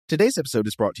Today's episode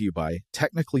is brought to you by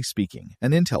Technically Speaking,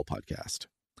 an Intel podcast.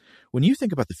 When you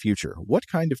think about the future, what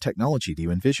kind of technology do you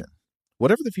envision?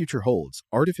 Whatever the future holds,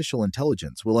 artificial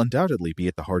intelligence will undoubtedly be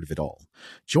at the heart of it all.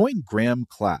 Join Graham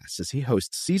Class as he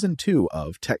hosts Season 2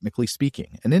 of Technically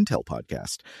Speaking, an Intel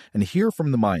podcast, and hear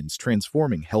from the minds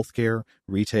transforming healthcare,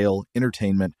 retail,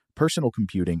 entertainment, personal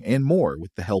computing, and more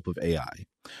with the help of AI.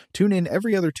 Tune in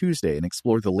every other Tuesday and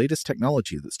explore the latest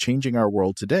technology that's changing our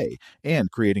world today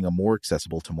and creating a more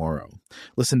accessible tomorrow.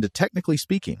 Listen to Technically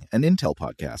Speaking, an Intel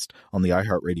podcast on the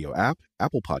iHeartRadio app,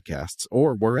 Apple Podcasts,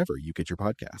 or wherever you get your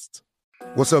podcasts.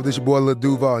 What's up, this your boy Lil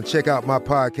Duval, and check out my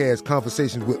podcast,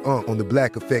 Conversations with Unc, on the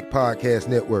Black Effect Podcast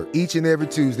Network. Each and every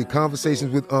Tuesday,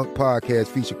 Conversations with Unc podcast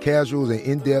feature casuals and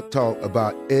in-depth talk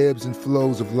about ebbs and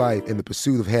flows of life and the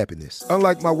pursuit of happiness.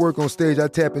 Unlike my work on stage, I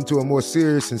tap into a more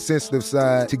serious and sensitive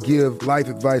side to give life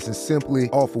advice and simply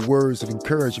offer words of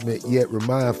encouragement, yet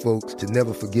remind folks to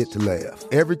never forget to laugh.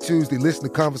 Every Tuesday, listen to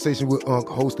Conversations with Unc,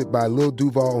 hosted by Lil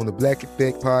Duval on the Black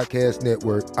Effect Podcast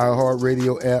Network,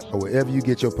 iHeartRadio app, or wherever you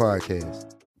get your podcasts.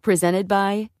 Presented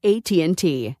by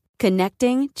AT&T.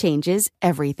 Connecting changes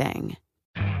everything.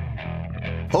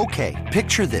 Okay,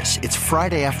 picture this. It's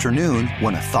Friday afternoon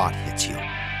when a thought hits you.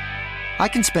 I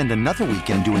can spend another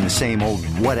weekend doing the same old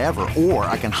whatever, or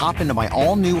I can hop into my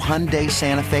all-new Hyundai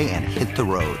Santa Fe and hit the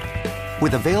road.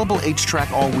 With available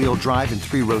H-Track all-wheel drive and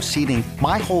 3-row seating,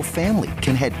 my whole family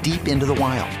can head deep into the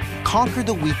wild. Conquer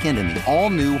the weekend in the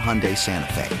all-new Hyundai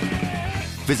Santa Fe.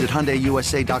 Visit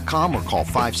HyundaiUSA.com or call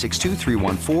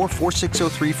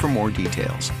 562-314-4603 for more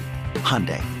details.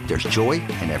 Hyundai, there's joy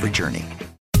in every journey.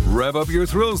 Rev up your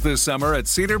thrills this summer at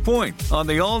Cedar Point on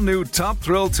the all-new Top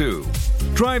Thrill 2.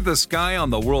 Drive the sky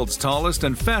on the world's tallest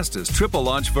and fastest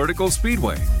triple-launch vertical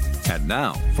speedway. And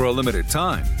now, for a limited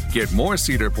time, get more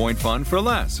Cedar Point fun for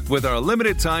less with our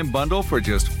limited-time bundle for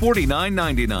just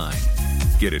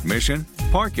 $49.99. Get admission,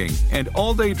 parking, and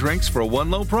all-day drinks for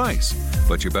one low price.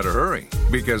 But you better hurry,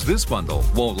 because this bundle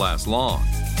won't last long.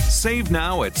 Save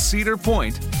now at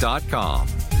cedarpoint.com.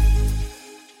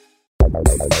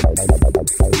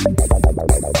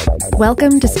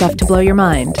 Welcome to Stuff to Blow Your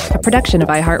Mind, a production of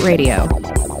iHeartRadio.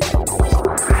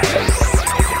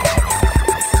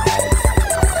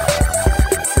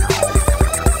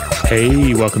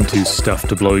 Hey, welcome to Stuff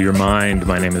to Blow Your Mind.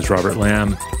 My name is Robert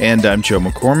Lamb. And I'm Joe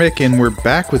McCormick, and we're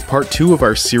back with part 2 of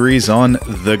our series on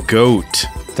The GOAT.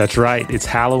 That's right. It's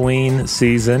Halloween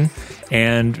season,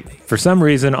 and for some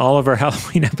reason, all of our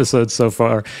Halloween episodes so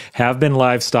far have been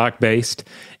livestock-based,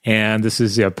 and this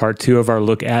is part 2 of our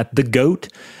look at the goat,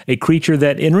 a creature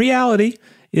that in reality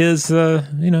is,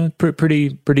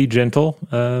 pretty gentle.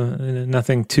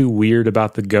 Nothing too weird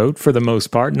about the goat for the most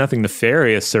part. Nothing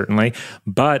nefarious, certainly.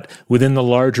 But within the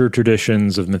larger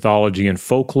traditions of mythology and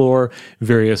folklore,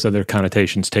 various other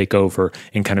connotations take over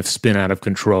and kind of spin out of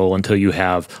control until you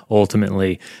have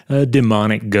ultimately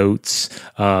demonic goats,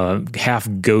 half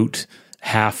goat,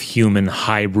 half-human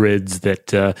hybrids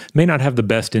that may not have the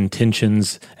best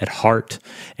intentions at heart.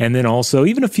 And then also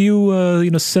even a few,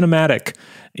 cinematic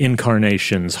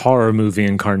incarnations, horror movie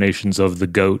incarnations of the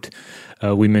goat.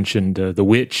 We mentioned The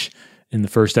Witch in the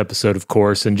first episode, of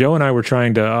course, and Joe and I were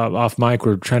trying to, off mic,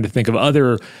 we're trying to think of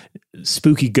other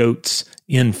spooky goats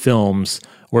in films,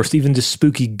 or even just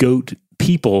spooky goat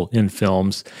people in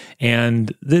films,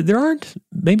 and there aren't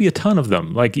maybe a ton of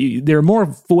them. Like, there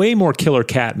are way more killer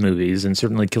cat movies and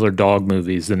certainly killer dog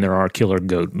movies than there are killer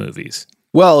goat movies.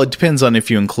 Well, it depends on if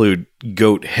you include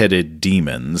goat-headed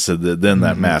demons, then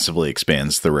that massively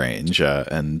expands the range.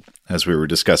 And as we were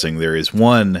discussing, there is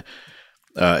one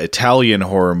Italian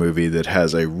horror movie that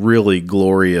has a really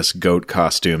glorious goat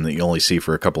costume that you only see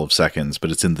for a couple of seconds,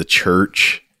 but it's in the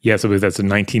church. Yes, I believe that's a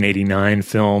 1989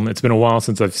 film. It's been a while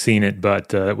since I've seen it,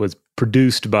 but it was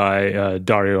produced by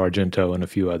Dario Argento and a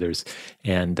few others,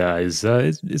 and is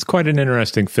quite an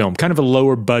interesting film. Kind of a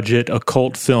lower budget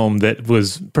occult film that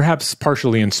was perhaps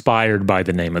partially inspired by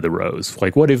The Name of the Rose.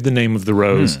 Like, what if The Name of the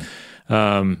Rose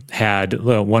had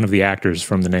one of the actors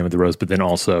from The Name of the Rose, but then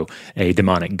also a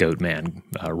demonic goat man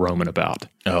roaming about?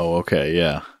 Oh, okay,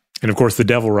 yeah. And of course, The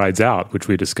Devil Rides Out, which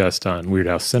we discussed on Weird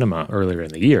House Cinema earlier in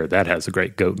the year, that has a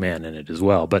great goat man in it as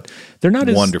well. But they're not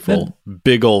as wonderful.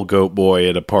 Big old goat boy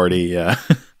at a party. Yeah,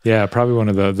 yeah, probably one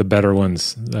of the better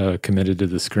ones committed to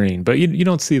the screen. But you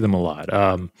don't see them a lot.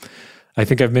 I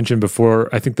think I've mentioned before.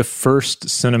 I think the first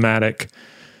cinematic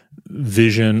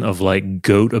vision of like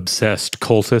goat obsessed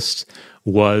cultists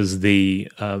was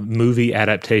the movie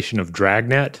adaptation of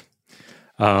Dragnet.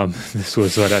 This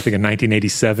was, I think, a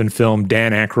 1987 film.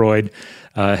 Dan Aykroyd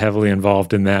heavily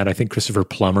involved in that. I think Christopher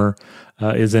Plummer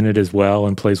is in it as well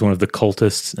and plays one of the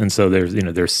cultists. And so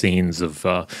there's scenes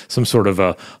of some sort of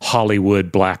a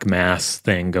Hollywood black mass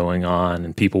thing going on,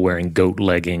 and people wearing goat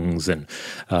leggings and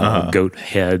goat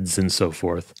heads and so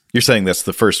forth. You're saying that's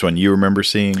the first one you remember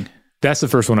seeing? That's the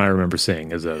first one I remember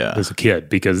seeing as a kid,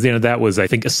 because that was, I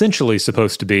think, essentially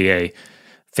supposed to be a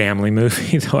family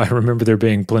movie, though I remember there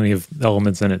being plenty of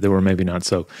elements in it that were maybe not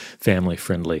so family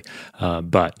friendly.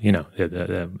 But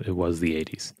it was the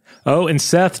 80s. Oh, and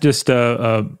Seth just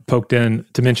poked in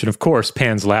to mention, of course,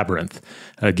 Pan's Labyrinth,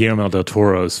 Guillermo del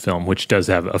Toro's film, which does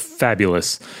have a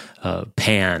fabulous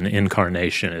Pan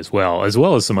incarnation as well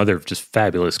as some other just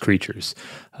fabulous creatures.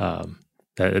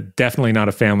 Definitely not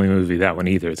a family movie, that one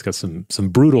either. It's got some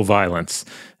brutal violence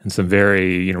and some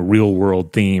very real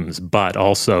world themes, but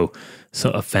also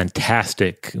a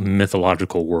fantastic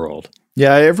mythological world.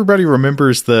 Yeah, everybody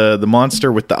remembers the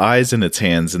monster with the eyes in its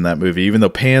hands in that movie, even though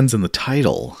Pan's in the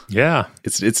title. Yeah.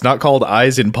 It's not called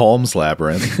Eyes in Palm's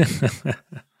Labyrinth.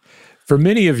 For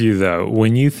many of you, though,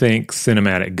 when you think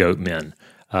cinematic goat men,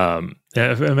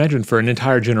 imagine for an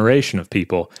entire generation of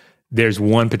people, there's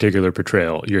one particular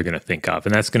portrayal you're going to think of,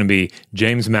 and that's going to be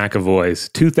James McAvoy's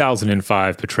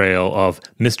 2005 portrayal of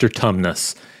Mr.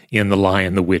 Tumnus in The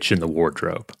Lion, the Witch, and the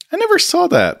Wardrobe. I never saw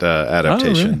that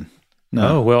adaptation. Oh, really?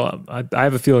 No. Oh, well, I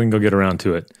have a feeling they'll get around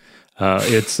to it.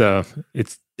 It's a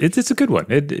good one.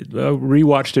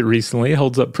 Rewatched it recently. It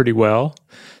holds up pretty well.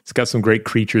 It's got some great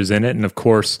creatures in it, and of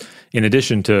course, in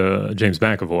addition to James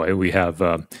McAvoy, we have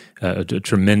a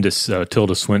tremendous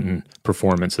Tilda Swinton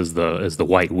performance as the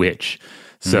White Witch.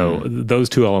 So those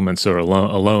two elements are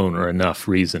alone are enough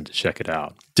reason to check it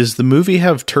out. Does the movie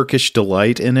have Turkish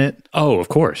Delight in it? Oh, of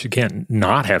course. You can't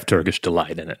not have Turkish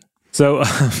Delight in it. So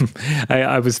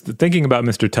I was thinking about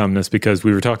Mr. Tumnus because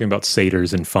we were talking about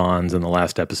satyrs and fauns in the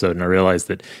last episode, and I realized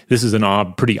that this is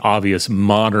pretty obvious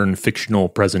modern fictional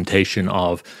presentation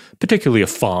of particularly a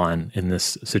faun in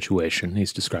this situation.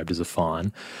 He's described as a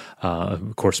faun.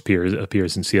 Of course,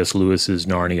 appears in C.S. Lewis's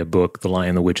Narnia book, The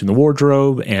Lion, the Witch, and the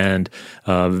Wardrobe, and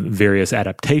various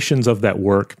adaptations of that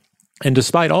work. And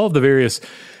despite all of the various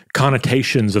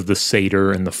connotations of the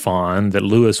satyr and the faun that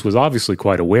Lewis was obviously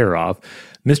quite aware of,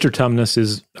 Mr. Tumnus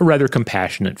is a rather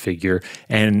compassionate figure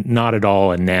and not at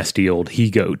all a nasty old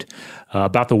he-goat.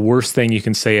 About the worst thing you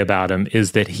can say about him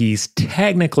is that he's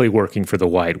technically working for the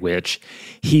White Witch.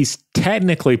 He's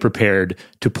technically prepared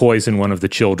to poison one of the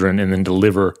children and then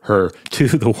deliver her to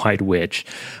the White Witch.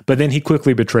 But then he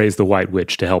quickly betrays the White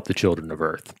Witch to help the children of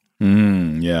Earth.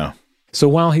 Yeah. So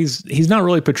while he's not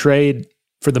really portrayed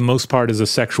for the most part as a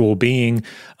sexual being,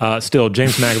 still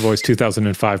James McAvoy's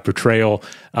 2005 portrayal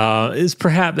has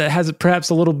perhaps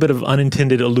a little bit of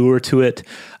unintended allure to it.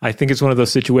 I think it's one of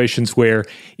those situations where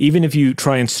even if you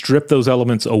try and strip those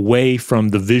elements away from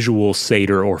the visual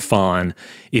satyr or faun,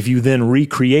 if you then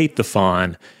recreate the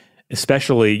faun,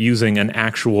 especially using an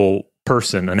actual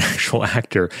person, an actual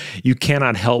actor, you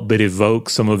cannot help but evoke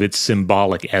some of its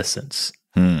symbolic essence.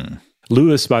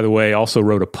 Lewis, by the way, also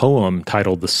wrote a poem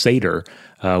titled The Satyr,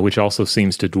 which also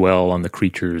seems to dwell on the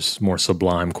creature's more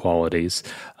sublime qualities.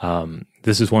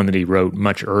 This is one that he wrote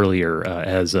much earlier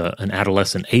as an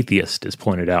adolescent atheist, as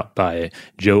pointed out by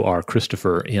Joe R.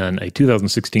 Christopher in a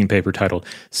 2016 paper titled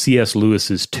C.S.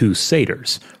 Lewis's Two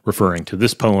Satyrs, referring to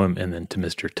this poem and then to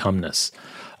Mr. Tumnus.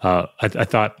 I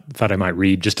thought I might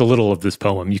read just a little of this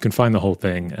poem. You can find the whole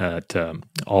thing at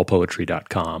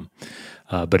allpoetry.com,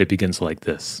 but it begins like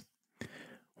this.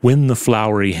 When the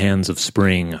flowery hands of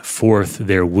spring forth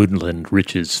their woodland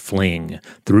riches fling,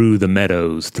 through the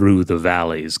meadows, through the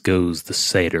valleys goes the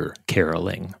satyr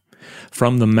caroling.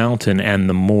 From the mountain and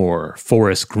the moor,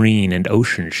 forest green and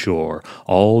ocean shore,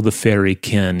 all the fairy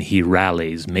kin he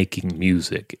rallies, making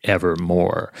music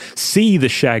evermore. See the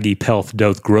shaggy pelth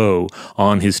doth grow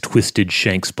on his twisted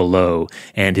shanks below,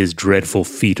 and his dreadful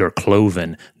feet are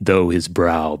cloven, though his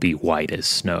brow be white as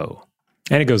snow.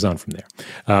 And it goes on from there.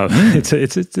 It's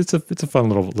a fun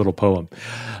little poem.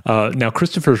 Now,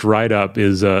 Christopher's write-up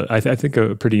is, I think,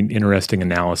 a pretty interesting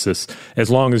analysis, as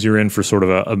long as you're in for sort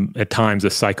of at times a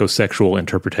psychosexual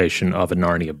interpretation of a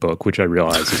Narnia book, which I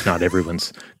realize is not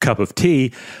everyone's cup of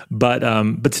tea, but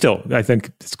still, I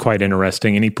think it's quite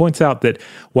interesting. And he points out that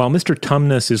while Mr.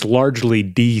 Tumnus is largely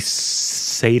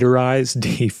de-satirized,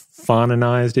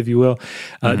 faunized, if you will,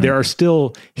 there are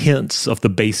still hints of the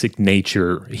basic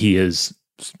nature he is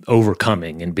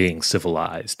overcoming and being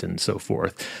civilized and so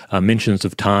forth. Mentions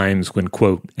of times when,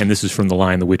 quote, and this is from The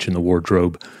Lion, the Witch, and the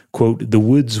Wardrobe, quote, the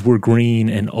woods were green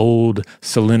and old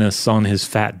Silenus on his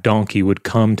fat donkey would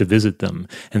come to visit them,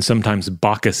 and sometimes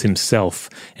Bacchus himself,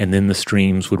 and then the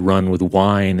streams would run with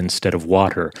wine instead of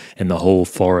water, and the whole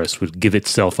forest would give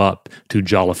itself up to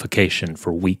jollification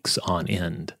for weeks on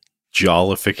end.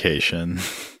 Jollification.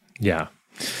 Yeah.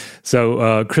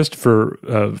 So Christopher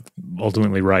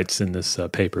ultimately writes in this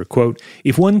paper, quote,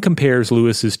 if one compares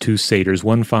Lewis's two satyrs,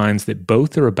 one finds that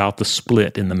both are about the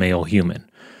split in the male human.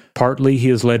 Partly he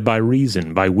is led by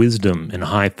reason, by wisdom and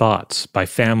high thoughts, by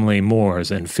family mores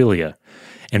and philia,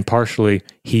 and partially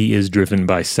he is driven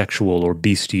by sexual or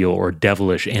bestial or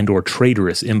devilish and or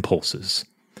traitorous impulses.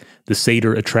 The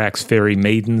satyr attracts fairy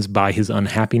maidens by his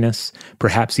unhappiness.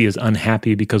 Perhaps he is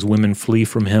unhappy because women flee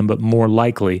from him, but more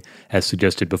likely, as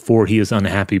suggested before, he is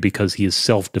unhappy because he has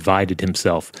self-divided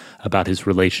himself about his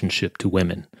relationship to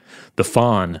women. The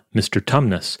faun, Mr.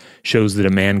 Tumnus, shows that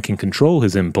a man can control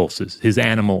his impulses, his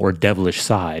animal or devilish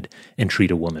side, and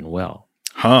treat a woman well.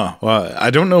 Huh. Well,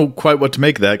 I don't know quite what to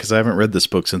make of that because I haven't read this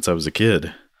book since I was a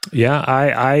kid. Yeah,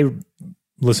 I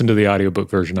listened to the audiobook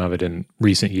version of it in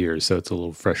recent years, so it's a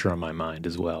little fresher on my mind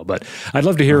as well. But I'd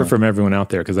love to hear from everyone out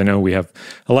there, because I know we have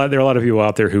there are a lot of people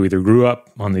out there who either grew up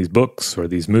on these books or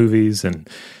these movies and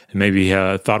maybe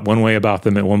thought one way about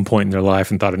them at one point in their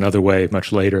life and thought another way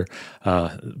much later.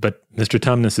 But Mr.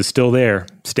 Tumnus is still there,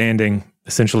 standing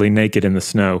essentially naked in the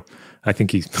snow. I think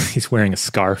he's wearing a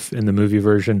scarf in the movie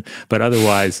version, but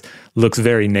otherwise looks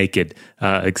very naked,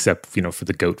 except for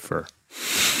the goat fur.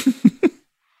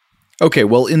 Okay,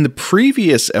 well, in the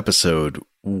previous episode,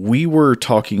 we were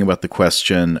talking about the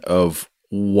question of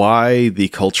why the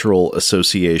cultural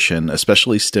association,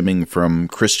 especially stemming from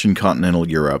Christian continental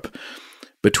Europe,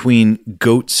 between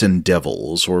goats and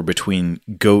devils, or between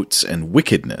goats and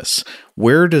wickedness.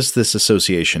 Where does this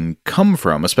association come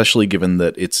from, especially given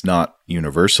that it's not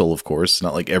universal, of course? It's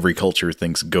not like every culture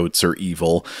thinks goats are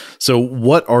evil. So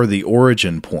what are the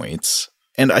origin points?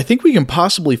 And I think we can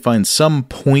possibly find some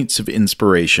points of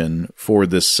inspiration for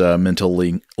this mental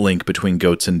link between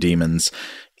goats and demons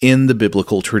in the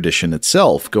biblical tradition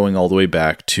itself, going all the way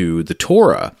back to the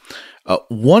Torah.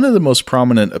 One of the most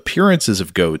prominent appearances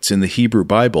of goats in the Hebrew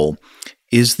Bible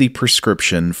is the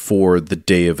prescription for the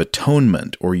Day of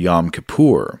Atonement, or Yom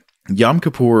Kippur. Yom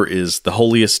Kippur is the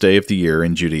holiest day of the year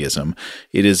in Judaism.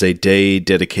 It is a day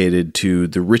dedicated to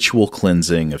the ritual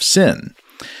cleansing of sin.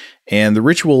 And the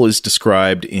ritual is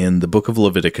described in the book of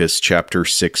Leviticus, chapter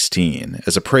 16.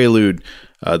 As a prelude,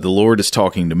 the Lord is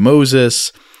talking to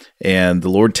Moses, and the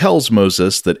Lord tells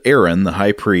Moses that Aaron, the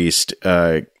high priest,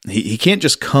 he can't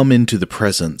just come into the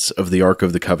presence of the Ark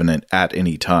of the Covenant at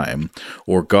any time,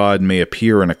 or God may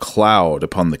appear in a cloud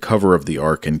upon the cover of the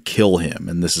Ark and kill him.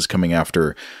 And this is coming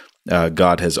after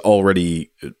God has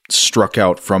already struck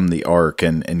out from the Ark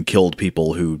and killed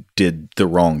people who did the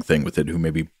wrong thing with it, who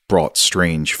maybe brought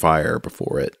strange fire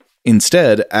before it.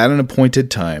 Instead, at an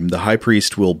appointed time, the high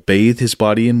priest will bathe his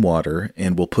body in water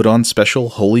and will put on special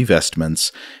holy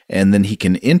vestments, and then he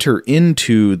can enter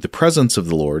into the presence of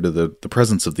the Lord, or the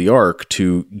presence of the Ark,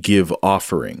 to give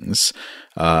offerings.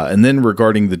 And then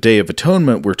regarding the Day of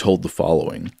Atonement, we're told the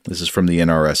following. This is from the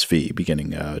NRSV,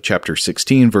 beginning chapter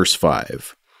 16, verse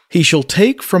 5. He shall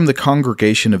take from the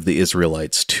congregation of the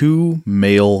Israelites 2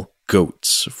 male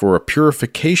goats for a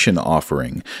purification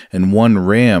offering, and 1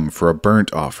 ram for a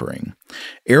burnt offering.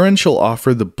 Aaron shall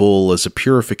offer the bull as a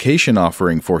purification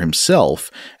offering for himself,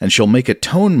 and shall make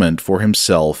atonement for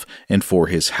himself and for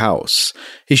his house.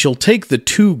 He shall take the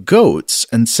 2 goats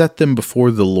and set them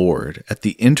before the Lord at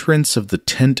the entrance of the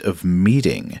tent of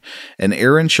meeting, and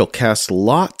Aaron shall cast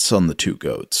lots on the 2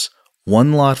 goats,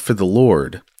 1 lot for the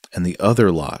Lord, and the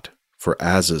other lot for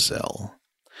Azazel.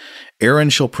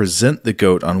 Aaron shall present the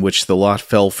goat on which the lot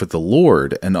fell for the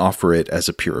Lord and offer it as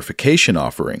a purification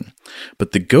offering.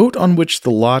 But the goat on which the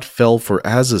lot fell for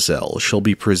Azazel shall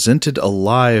be presented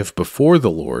alive before the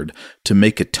Lord to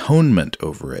make atonement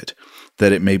over it,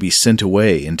 that it may be sent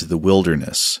away into the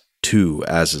wilderness to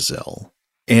Azazel.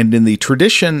 And in the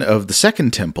tradition of the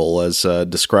Second Temple, as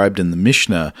described in the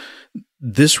Mishnah,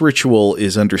 this ritual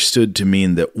is understood to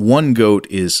mean that 1 goat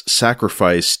is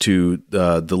sacrificed to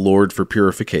the Lord for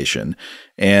purification,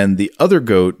 and the other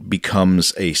goat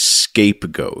becomes a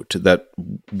scapegoat. That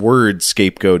word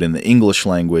scapegoat in the English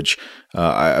language,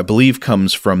 I believe,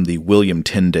 comes from the William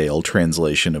Tyndale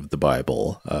translation of the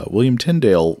Bible. William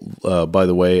Tyndale, by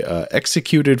the way,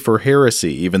 executed for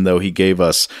heresy, even though he gave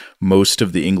us most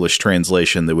of the English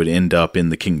translation that would end up in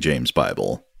the King James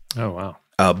Bible. Oh, wow.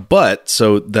 But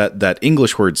so that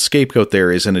English word scapegoat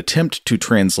there is an attempt to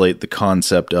translate the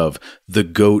concept of the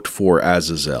goat for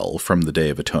Azazel from the Day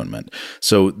of Atonement.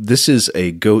 So this is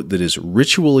a goat that is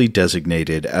ritually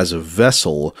designated as a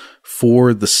vessel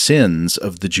for the sins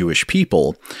of the Jewish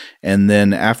people. And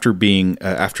then after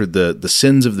the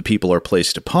sins of the people are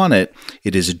placed upon it,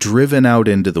 it is driven out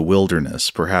into the wilderness,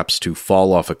 perhaps to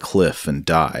fall off a cliff and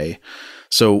die.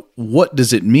 So what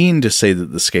does it mean to say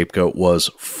that the scapegoat was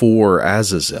for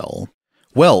Azazel?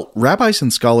 Well, rabbis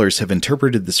and scholars have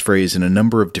interpreted this phrase in a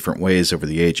number of different ways over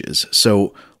the ages.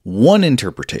 So one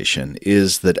interpretation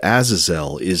is that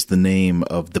Azazel is the name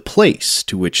of the place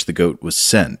to which the goat was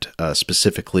sent,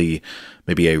 specifically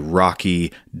maybe a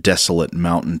rocky, desolate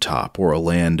mountaintop or a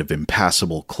land of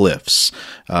impassable cliffs.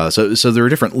 So there are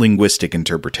different linguistic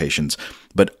interpretations,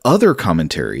 but other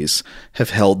commentaries have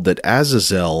held that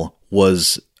Azazel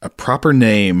was a proper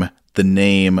name, the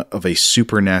name of a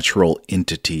supernatural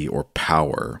entity or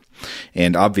power.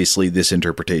 And obviously this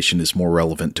interpretation is more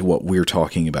relevant to what we're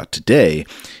talking about today.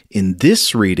 In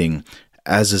this reading,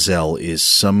 Azazel is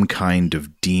some kind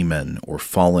of demon or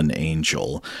fallen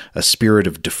angel, a spirit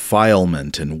of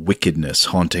defilement and wickedness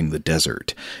haunting the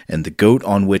desert, and the goat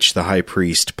on which the high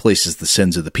priest places the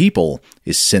sins of the people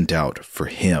is sent out for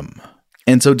him.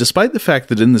 And so despite the fact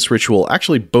that in this ritual,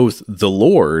 actually both the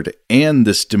Lord and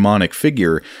this demonic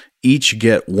figure each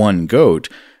get one goat,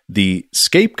 the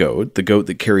scapegoat, the goat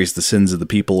that carries the sins of the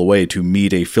people away to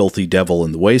meet a filthy devil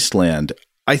in the wasteland,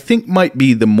 I think might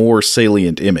be the more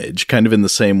salient image, kind of in the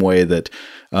same way that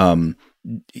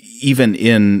even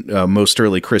in most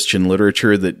early Christian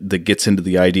literature that gets into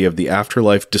the idea of the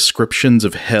afterlife, descriptions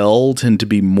of hell tend to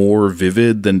be more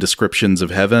vivid than descriptions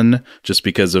of heaven, just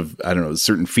because of, I don't know,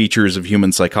 certain features of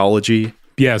human psychology.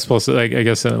 Yeah, I suppose, I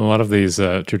guess in a lot of these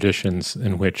traditions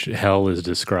in which hell is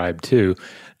described too,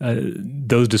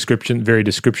 those very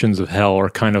descriptions of hell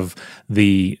are kind of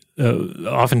the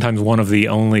oftentimes one of the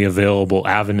only available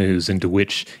avenues into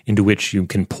which you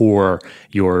can pour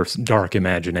your dark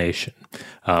imagination.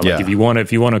 If you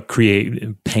want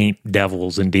to paint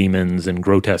devils and demons and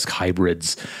grotesque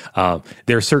hybrids,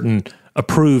 there are certain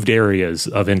approved areas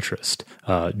of interest,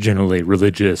 generally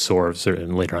religious or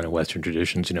certain later on in Western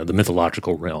traditions, the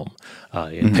mythological realm.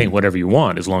 Paint whatever you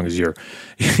want as long as you're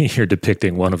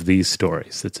depicting one of these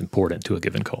stories that's important to a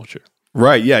given culture.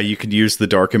 Right, yeah, you could use the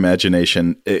dark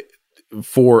imagination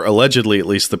for allegedly at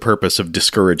least the purpose of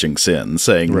discouraging sin,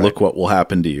 saying, right, look what will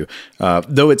happen to you.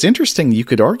 Though it's interesting, you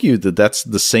could argue that that's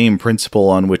the same principle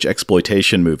on which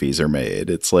exploitation movies are made.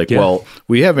 It's like, well,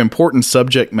 we have important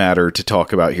subject matter to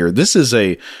talk about here. This is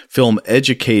a film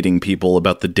educating people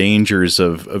about the dangers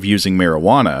of using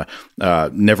marijuana.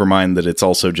 Never mind that it's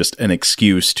also just an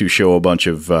excuse to show a bunch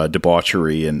of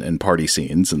debauchery and party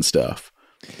scenes and stuff.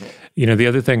 The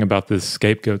other thing about this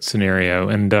scapegoat scenario,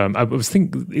 and I was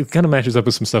thinking, it kind of matches up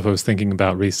with some stuff I was thinking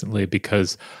about recently,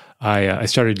 because I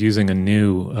started using a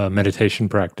new meditation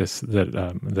practice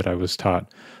that I was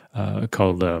taught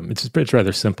called, it's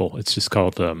rather simple. It's just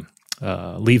called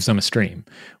Leaves on a Stream,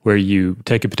 where you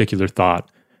take a particular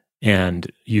thought and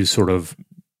you sort of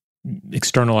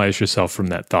externalize yourself from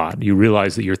that thought. You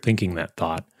realize that you're thinking that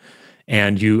thought.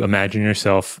 And you imagine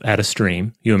yourself at a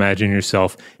stream. You imagine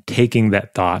yourself taking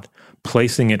that thought,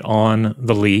 placing it on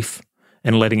the leaf,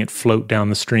 and letting it float down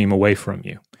the stream away from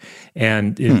you.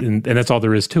 And that's all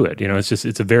there is to it.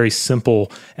 It's a very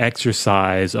simple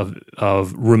exercise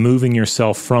of removing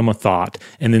yourself from a thought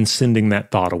and then sending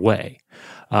that thought away.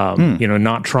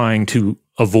 Not trying to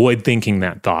avoid thinking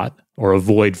that thought or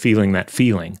avoid feeling that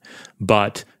feeling,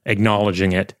 but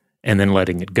acknowledging it and then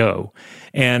letting it go.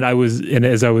 And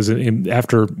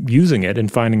after using it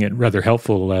and finding it rather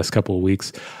helpful the last couple of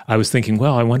weeks, I was thinking,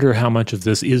 well, I wonder how much of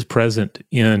this is present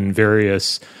in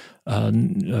various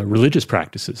religious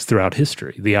practices throughout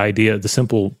history. The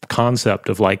simple concept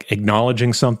of like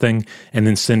acknowledging something and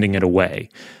then sending it away.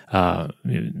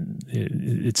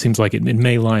 It seems like it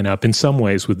may line up in some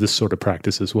ways with this sort of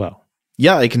practice as well.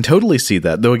 Yeah, I can totally see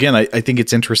that. Though again, I think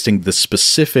it's interesting the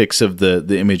specifics of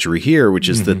the imagery here, which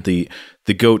is that the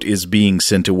goat is being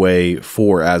sent away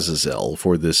for Azazel,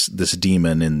 for this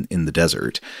demon in the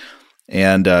desert.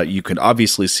 And you can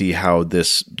obviously see how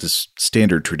this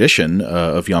standard tradition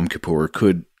of Yom Kippur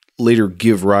could later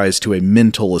give rise to a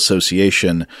mental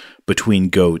association between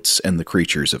goats and the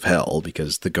creatures of hell,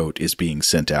 because the goat is being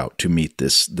sent out to meet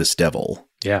this devil.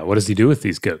 Yeah, what does he do with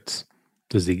these goats?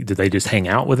 Do they just hang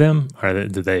out with him? Or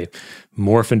do they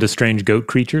morph into strange goat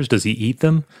creatures? Does he eat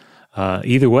them?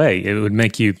 Either way, it would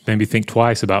make you maybe think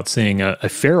twice about seeing a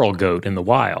feral goat in the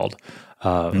wild.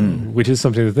 which is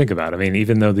something to think about. I mean,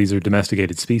 even though these are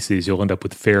domesticated species, you'll end up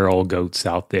with feral goats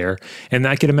out there. And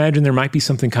I can imagine there might be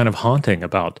something kind of haunting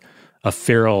about a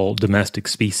feral domestic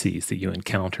species that you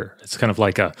encounter. It's kind of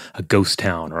like a ghost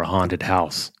town or a haunted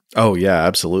house. Oh, yeah,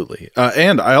 absolutely.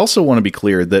 And I also want to be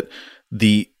clear that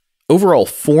the overall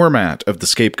format of the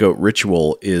scapegoat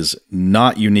ritual is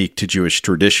not unique to Jewish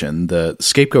tradition. The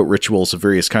scapegoat rituals of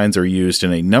various kinds are used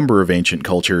in a number of ancient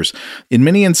cultures, in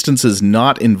many instances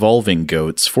not involving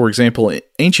goats. For example,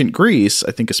 ancient Greece,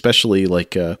 I think especially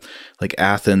like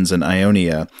Athens and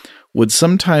Ionia, would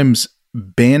sometimes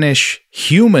banish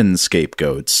human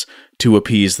scapegoats to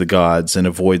appease the gods and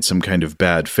avoid some kind of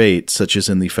bad fate, such as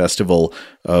in the festival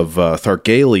of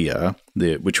Thargelia,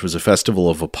 which was a festival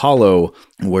of Apollo,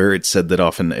 where it said that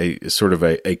often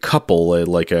a couple,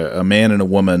 like a man and a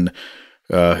woman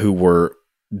who were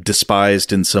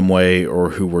despised in some way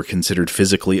or who were considered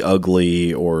physically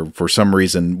ugly or for some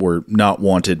reason were not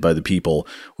wanted by the people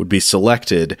would be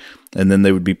selected, and then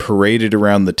they would be paraded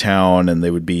around the town and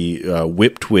they would be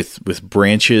whipped with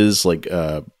branches, like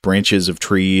branches of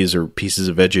trees or pieces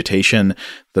of vegetation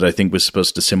that I think was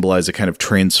supposed to symbolize a kind of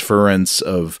transference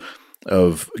of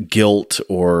guilt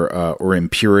or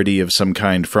impurity of some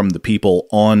kind from the people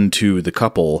onto the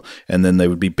couple, and then they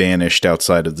would be banished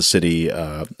outside of the city,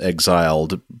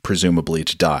 exiled, presumably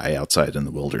to die outside in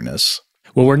the wilderness.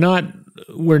 Well, we're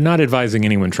not advising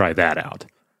anyone try that out.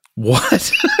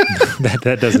 What?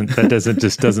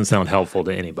 that doesn't sound helpful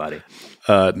to anybody.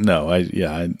 No,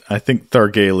 I think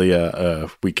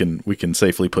Thargelia we can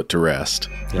safely put to rest.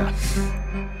 Yeah.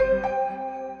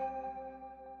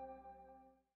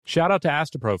 Shout out to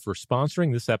Astepro for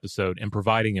sponsoring this episode and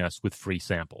providing us with free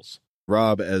samples.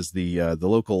 Rob, as the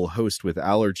local host with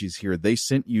allergies here, they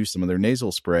sent you some of their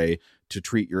nasal spray to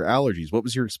treat your allergies. What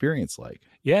was your experience like?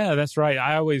 Yeah, that's right.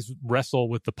 I always wrestle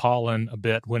with the pollen a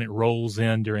bit when it rolls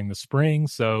in during the spring,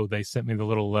 so they sent me the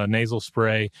little nasal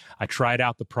spray. I tried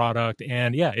out the product,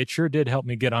 and yeah, it sure did help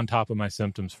me get on top of my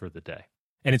symptoms for the day.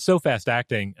 And it's so fast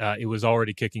acting, it was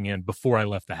already kicking in before I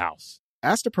left the house.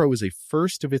 Astepro is a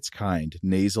first-of-its-kind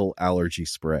nasal allergy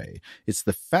spray. It's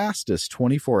the fastest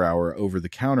 24-hour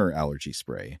over-the-counter allergy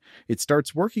spray. It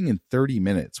starts working in 30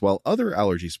 minutes, while other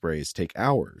allergy sprays take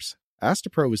hours.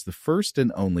 Astepro is the first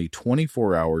and only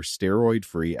 24-hour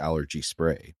steroid-free allergy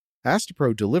spray.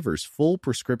 Astepro delivers full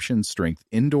prescription-strength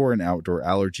indoor and outdoor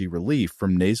allergy relief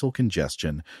from nasal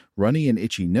congestion, runny and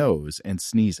itchy nose, and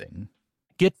sneezing.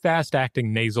 Get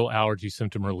fast-acting nasal allergy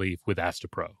symptom relief with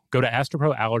Astepro. Go to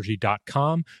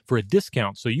asteproallergy.com for a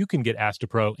discount so you can get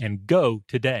Astepro and go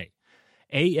today.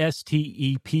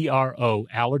 ASTEPRO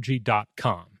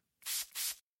allergy.com.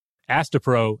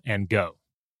 Astepro and go.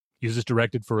 Use as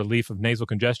directed for relief of nasal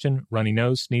congestion, runny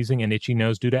nose, sneezing, and itchy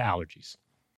nose due to allergies.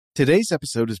 Today's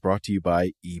episode is brought to you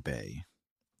by eBay.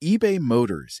 eBay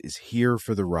Motors is here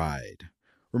for the ride.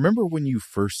 Remember when you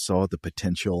first saw the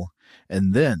potential?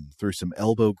 And then, through some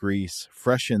elbow grease,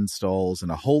 fresh installs, and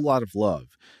a whole lot of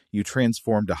love, you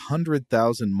transformed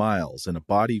 100,000 miles and a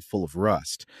body full of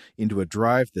rust into a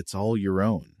drive that's all your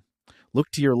own. Look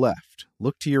to your left.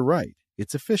 Look to your right.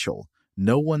 It's official.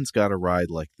 No one's got a ride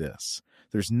like this.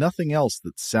 There's nothing else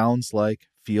that sounds like,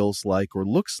 feels like, or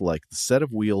looks like the set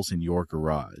of wheels in your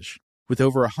garage. With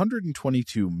over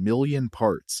 122 million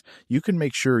parts, you can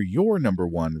make sure your number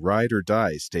one ride or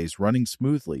die stays running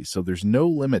smoothly so there's no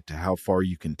limit to how far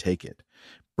you can take it.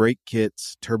 Brake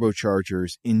kits,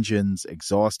 turbochargers, engines,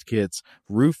 exhaust kits,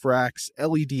 roof racks,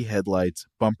 LED headlights,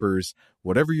 bumpers,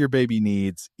 whatever your baby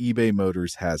needs, eBay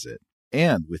Motors has it.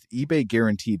 And with eBay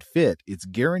Guaranteed Fit, it's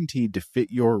guaranteed to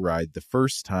fit your ride the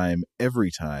first time,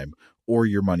 every time, or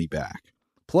your money back.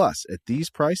 Plus, at these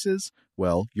prices,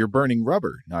 well, you're burning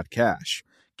rubber, not cash.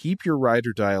 Keep your ride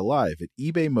or die alive at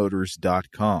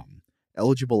ebaymotors.com.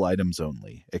 Eligible items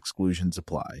only. Exclusions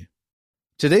apply.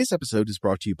 Today's episode is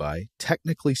brought to you by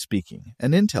Technically Speaking,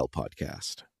 an Intel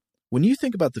podcast. When you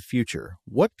think about the future,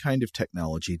 what kind of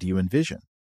technology do you envision?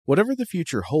 Whatever the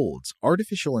future holds,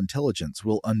 artificial intelligence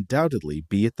will undoubtedly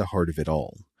be at the heart of it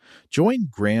all. Join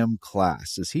Graham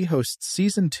Class as he hosts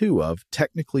Season 2 of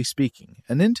Technically Speaking,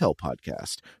 an Intel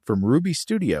podcast from Ruby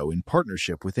Studio in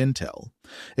partnership with Intel.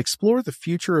 Explore the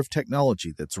future of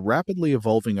technology that's rapidly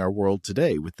evolving our world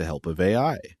today with the help of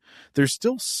AI. There's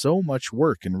still so much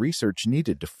work and research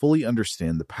needed to fully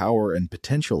understand the power and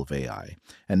potential of AI,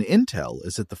 and Intel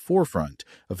is at the forefront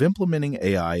of implementing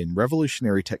AI in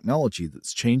revolutionary technology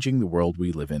that's changing the world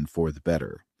we live in for the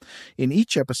better. In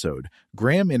each episode,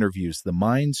 Graham interviews the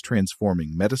minds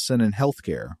transforming medicine and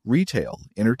healthcare, retail,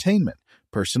 entertainment,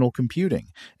 personal computing,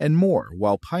 and more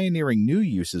while pioneering new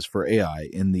uses for AI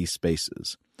in these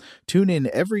spaces. Tune in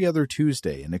every other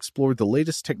Tuesday and explore the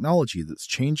latest technology that's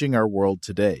changing our world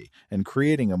today and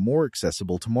creating a more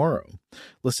accessible tomorrow.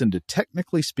 Listen to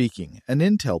Technically Speaking, an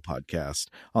Intel podcast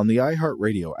on the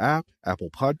iHeartRadio app,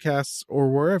 Apple Podcasts,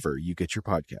 or wherever you get your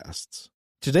podcasts.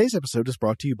 Today's episode is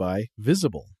brought to you by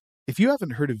Visible. If you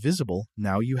haven't heard of Visible,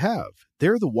 now you have.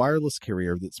 They're the wireless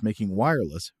carrier that's making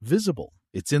wireless visible.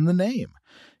 It's in the name.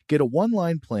 Get a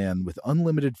one-line plan with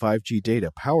unlimited 5G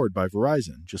data powered by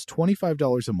Verizon, just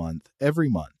 $25 a month, every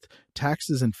month,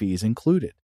 taxes and fees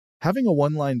included. Having a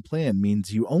one-line plan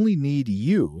means you only need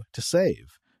you to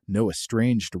save. No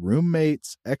estranged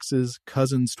roommates, exes,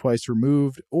 cousins twice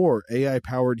removed, or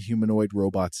AI-powered humanoid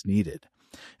robots needed.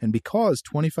 And because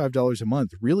 $25 a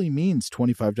month really means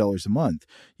 $25 a month,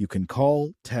 you can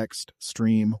call, text,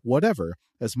 stream, whatever,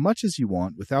 as much as you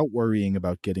want without worrying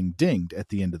about getting dinged at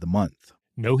the end of the month.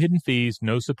 No hidden fees,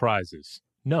 no surprises.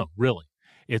 No, really.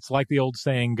 It's like the old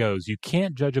saying goes, you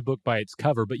can't judge a book by its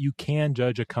cover, but you can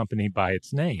judge a company by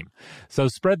its name. So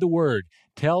spread the word.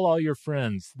 Tell all your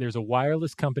friends there's a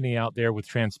wireless company out there with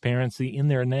transparency in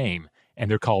their name, and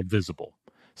they're called Visible.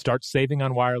 Start saving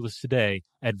on wireless today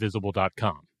at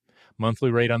Visible.com.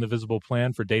 Monthly rate on the Visible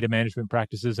plan for data management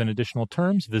practices and additional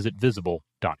terms, visit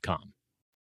Visible.com.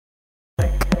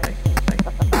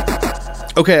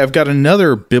 Okay, I've got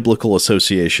another biblical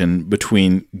association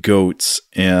between goats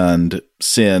and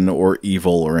sin or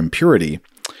evil or impurity.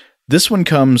 This one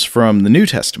comes from the New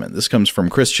Testament. This comes from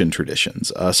Christian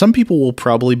traditions. Some people will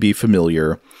probably be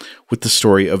familiar with the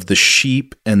story of the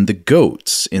sheep and the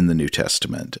goats in the New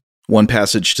Testament. One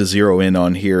passage to zero in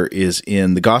on here is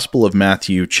in the Gospel of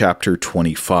Matthew, chapter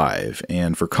 25.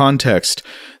 And for context,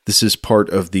 this is part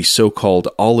of the so-called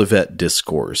Olivet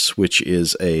Discourse, which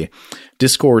is a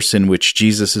discourse in which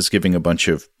Jesus is giving a bunch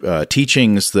of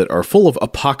teachings that are full of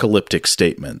apocalyptic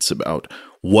statements about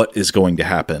what is going to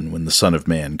happen when the Son of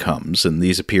Man comes. And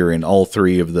these appear in all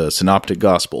three of the synoptic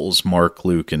Gospels, Mark,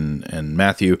 Luke, and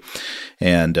Matthew.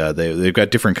 And they've got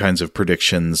different kinds of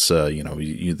predictions.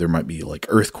 There might be like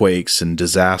earthquakes and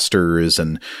disasters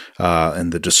and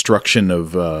the destruction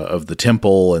of the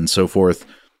temple and so forth.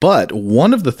 But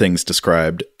one of the things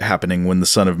described happening when the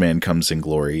Son of Man comes in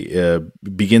glory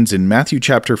begins in Matthew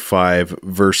chapter 5,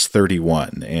 verse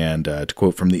 31. And to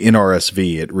quote from the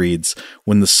NRSV, it reads,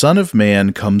 "When the Son of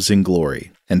Man comes in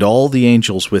glory, and all the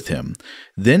angels with him,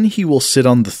 then he will sit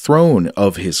on the throne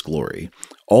of his glory.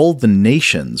 All the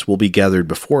nations will be gathered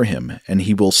before him, and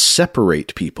he will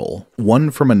separate people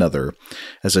one from another,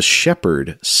 as a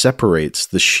shepherd separates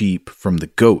the sheep from the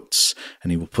goats,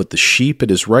 and he will put the sheep at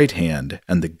his right hand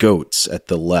and the goats at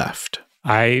the left."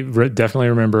 I definitely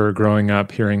remember growing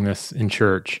up hearing this in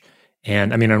church.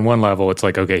 And I mean, on one level, it's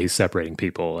like, okay, he's separating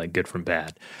people, like good from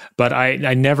bad. But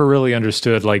I never really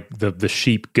understood like the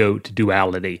sheep-goat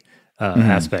duality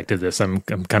aspect of this. I'm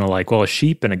kind of like, well, a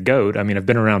sheep and a goat, I mean, I've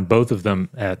been around both of them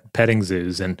at petting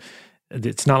zoos, and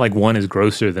it's not like one is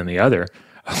grosser than the other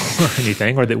or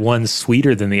anything, or that one's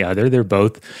sweeter than the other. They're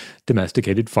both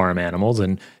domesticated farm animals,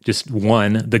 and just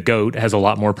one, the goat, has a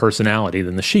lot more personality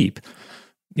than the sheep,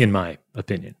 in my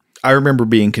opinion. I remember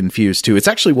being confused too. It's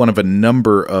actually one of a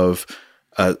number of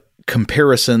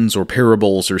comparisons or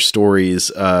parables or stories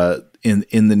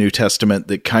in the New Testament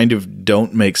that kind of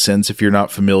don't make sense if you're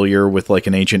not familiar with like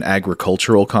an ancient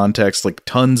agricultural context. Like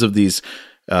tons of these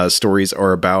stories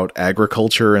are about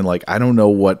agriculture, and like I don't know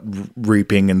what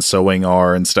reaping and sowing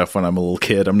are and stuff when I'm a little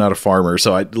kid. I'm not a farmer,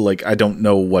 so I don't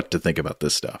know what to think about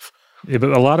this stuff. Yeah,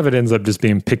 but a lot of it ends up just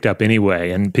being picked up anyway,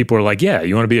 and people are like, yeah,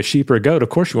 you want to be a sheep or a goat? Of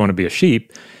course you want to be a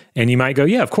sheep. And you might go,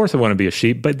 yeah, of course I want to be a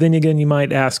sheep. But then again, you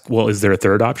might ask, well, is there a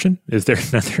third option? Is there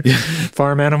another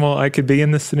farm animal I could be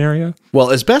in this scenario?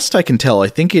 Well, as best I can tell, I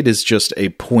think it is just a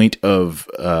point of,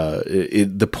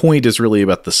 the point is really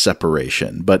about the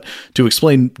separation. But to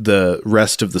explain the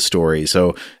rest of the story,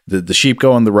 so the sheep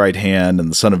go on the right hand and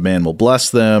the Son of Man will bless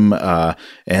them.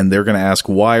 And they're going to ask,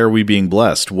 why are we being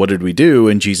blessed? What did we do?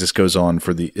 And Jesus goes on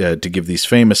to give these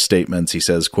famous statements. He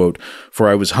says, quote, "For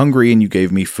I was hungry and you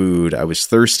gave me food. I was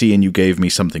thirsty and you gave me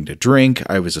something to drink.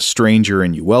 I was a stranger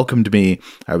and you welcomed me.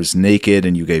 I was naked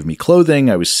and you gave me clothing.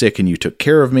 I was sick and you took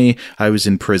care of me. I was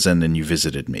in prison and you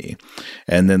visited me."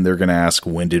 And then they're going to ask,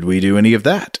 when did we do any of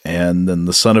that? And then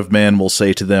the Son of Man will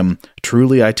say to them,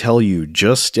 "Truly I tell you,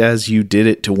 just as you did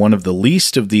it to one of the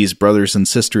least of these brothers and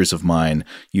sisters of mine,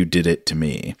 you did it to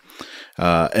me."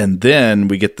 And then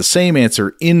we get the same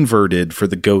answer inverted for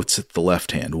the goats at the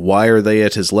left hand. Why are they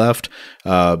at his left?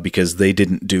 Because they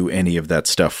didn't do any of that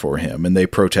stuff for him. And they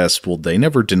protest, well, they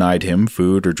never denied him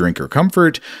food or drink or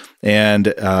comfort.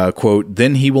 And, quote,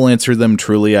 then he will answer them,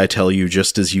 truly I tell you,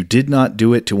 just as you did not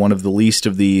do it to one of the least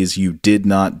of these, you did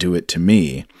not do it to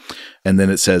me. And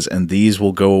then it says, and these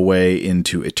will go away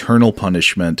into eternal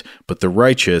punishment, but the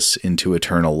righteous into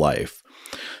eternal life.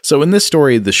 So in this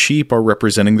story, the sheep are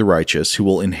representing the righteous who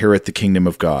will inherit the kingdom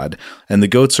of God, and the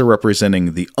goats are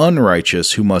representing the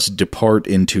unrighteous who must depart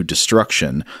into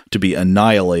destruction to be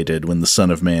annihilated when the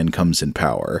Son of Man comes in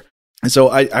power. And so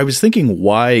I was thinking,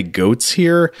 why goats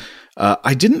here?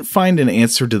 I didn't find an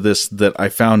answer to this that I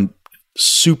found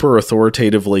super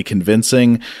authoritatively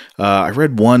convincing. I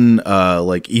read one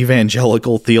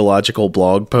evangelical theological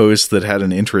blog post that had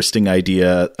an interesting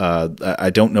idea. I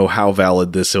don't know how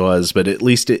valid this was, but at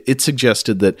least it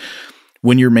suggested that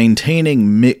when you're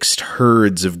maintaining mixed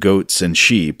herds of goats and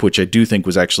sheep, which I do think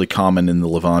was actually common in the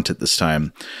Levant at this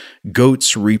time,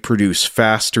 goats reproduce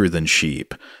faster than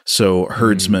sheep. So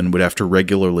herdsmen would have to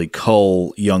regularly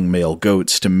cull young male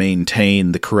goats to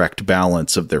maintain the correct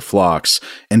balance of their flocks.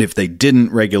 And if they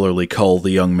didn't regularly cull the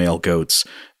young male goats,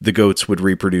 the goats would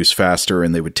reproduce faster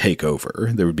and they would take over.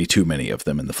 There would be too many of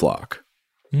them in the flock.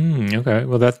 Okay.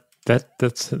 Well, that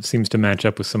seems to match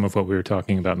up with some of what we were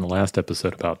talking about in the last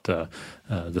episode about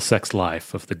the sex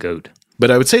life of the goat. But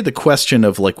I would say the question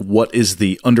of what is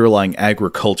the underlying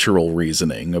agricultural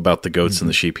reasoning about the goats and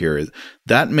the sheep here,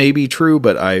 that may be true,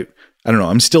 but I don't know.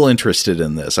 I'm still interested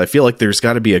in this. I feel like there's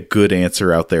got to be a good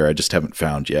answer out there I just haven't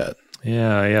found yet.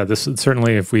 Yeah. This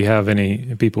certainly, if we have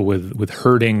any people with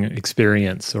herding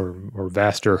experience or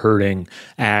vaster herding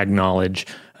ag knowledge,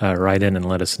 write in and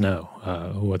let us know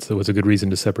what's a good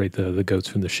reason to separate the goats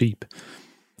from the sheep.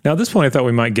 Now, at this point, I thought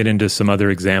we might get into some other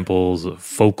examples of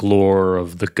folklore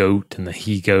of the goat and the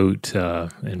he-goat,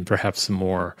 and perhaps some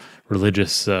more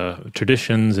religious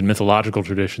traditions and mythological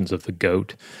traditions of the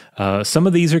goat. Some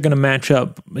of these are going to match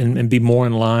up and be more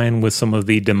in line with some of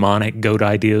the demonic goat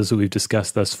ideas that we've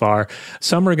discussed thus far.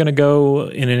 Some are going to go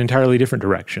in an entirely different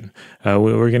direction.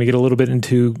 We're going to get a little bit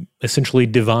into essentially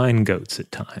divine goats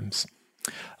at times.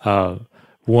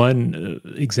 One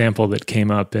example that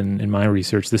came up in my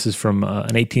research, this is from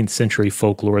an 18th century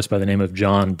folklorist by the name of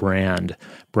John Brand.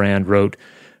 Brand wrote,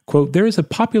 quote, "There is a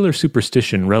popular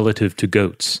superstition relative to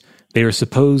goats. They are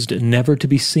supposed never to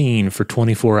be seen for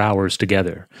 24 hours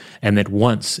together, and that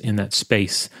once in that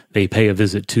space they pay a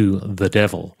visit to the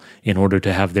devil in order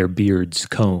to have their beards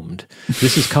combed.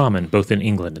 This is common both in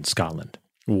England and Scotland."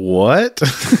 What?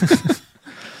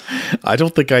 I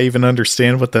don't think I even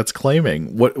understand what that's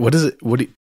claiming. What is it?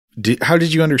 How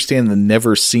did you understand the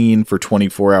never seen for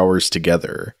 24 hours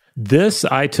together? This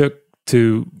I took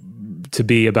to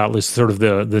be about sort of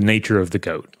the nature of the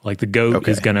goat. Like the goat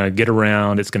is going to get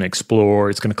around, it's going to explore,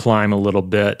 it's going to climb a little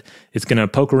bit, it's going to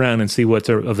poke around and see what's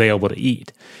available to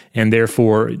eat. And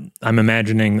therefore, I'm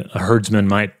imagining a herdsman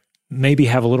might maybe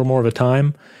have a little more of a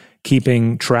time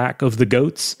keeping track of the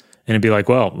goats. And it'd be like,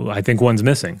 well, I think one's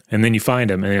missing. And then you find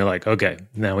him, and you're like, okay,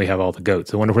 now we have all the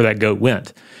goats. I wonder where that goat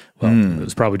went. Well, it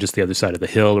was probably just the other side of the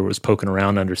hill, or it was poking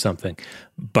around under something.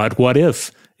 But what if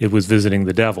it was visiting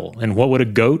the devil? And what would a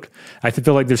goat? I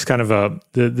feel like there's kind of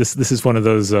this is one of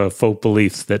those folk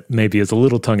beliefs that maybe is a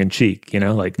little tongue-in-cheek,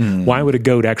 why would a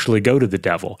goat actually go to the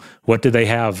devil? What do they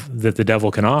have that the devil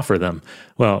can offer them?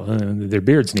 Well, their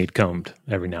beards need combed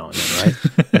every now and then,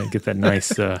 right? Get that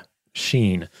nice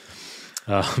sheen.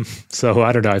 So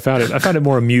I don't know. I found it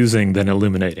more amusing than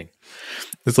illuminating.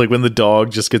 It's like when the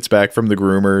dog just gets back from the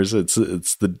groomers. It's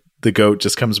the goat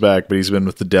just comes back, but he's been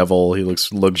with the devil. He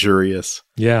looks luxurious.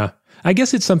 Yeah. I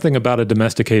guess it's something about a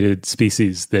domesticated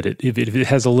species that it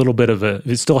has a little bit of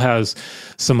it still has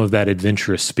some of that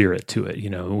adventurous spirit to it.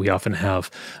 We often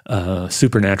have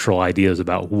supernatural ideas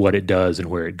about what it does and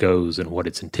where it goes and what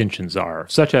its intentions are,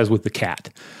 such as with the cat.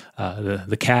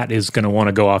 The cat is going to want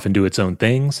to go off and do its own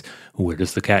things. Where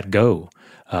does the cat go?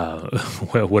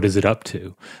 What is it up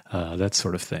to? That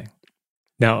sort of thing.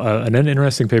 Now, an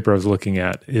interesting paper I was looking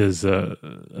at is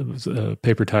a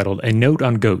paper titled "A Note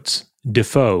on Goats,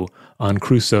 Defoe on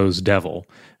Crusoe's Devil"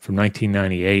 from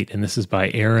 1998, and this is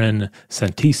by Aaron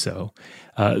Santiso.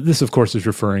 This, of course, is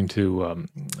referring to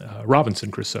Robinson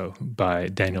Crusoe by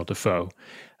Daniel Defoe.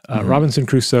 Robinson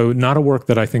Crusoe, not a work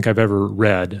that I think I've ever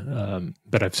read,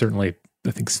 but I've certainly,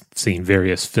 seen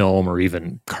various film or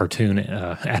even cartoon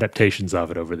adaptations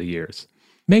of it over the years.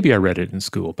 Maybe I read it in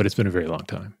school, but it's been a very long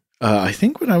time. I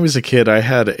think when I was a kid, I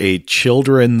had a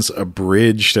children's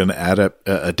abridged and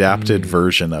adapted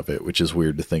version of it, which is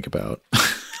weird to think about.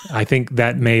 I think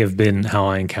that may have been how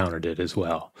I encountered it as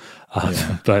well.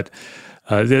 But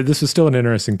this was still an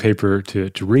interesting paper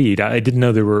to read. I didn't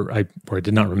know I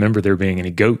did not remember there being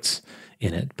any goats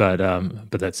in it, but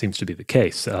that seems to be the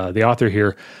case. The author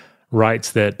here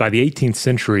writes that by the 18th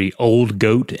century, old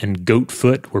goat and goat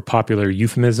foot were popular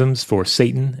euphemisms for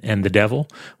Satan, and the devil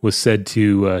was said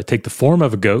to take the form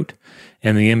of a goat,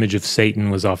 and the image of Satan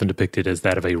was often depicted as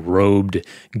that of a robed,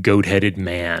 goat-headed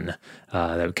man.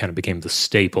 That kind of became the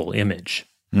staple image.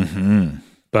 Mm-hmm.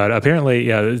 But apparently,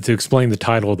 to explain the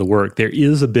title of the work, there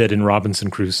is a bit in Robinson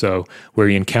Crusoe where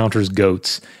he encounters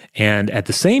goats. And at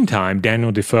the same time,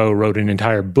 Daniel Defoe wrote an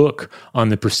entire book on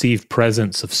the perceived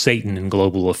presence of Satan in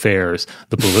global affairs,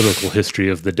 the political history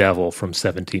of the devil from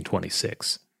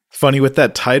 1726. Funny with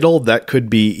that title, that could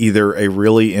be either a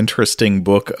really interesting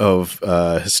book of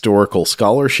historical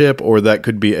scholarship, or that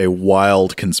could be a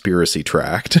wild conspiracy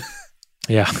tract.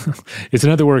 Yeah, it's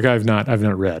another work I've not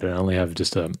read. I only have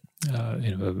just a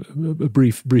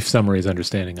brief summary's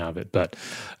understanding of it. But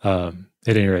at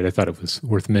any rate, I thought it was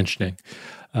worth mentioning.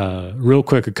 Real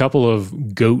quick, a couple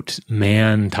of goat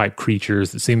man type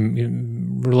creatures that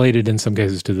seem related in some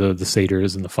cases to the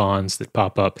satyrs and the fauns that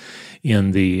pop up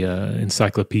in the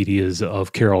encyclopedias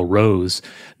of Carol Rose.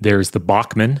 There's the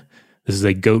Bachmann. This is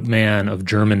a goat man of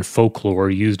German folklore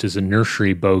used as a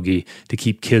nursery bogey to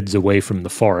keep kids away from the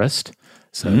forest.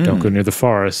 So don't go near the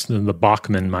forest, then the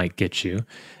Bachmann might get you.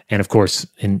 And of course,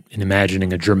 in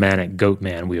imagining a Germanic goat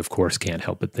man, we of course can't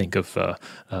help but think of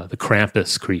the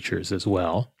Krampus creatures as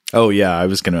well. Oh yeah, I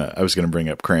was gonna bring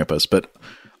up Krampus, but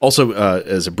also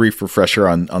as a brief refresher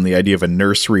on the idea of a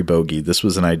nursery bogey, this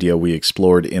was an idea we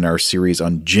explored in our series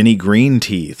on Ginny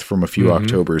Greenteeth from a few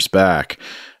Octobers back.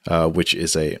 Which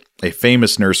is a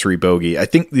famous nursery bogey. I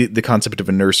think the concept of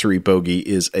a nursery bogey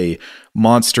is a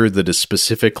monster that is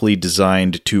specifically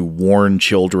designed to warn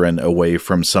children away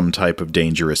from some type of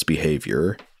dangerous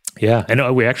behavior. Yeah,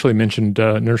 and we actually mentioned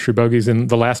nursery bogeys in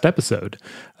the last episode,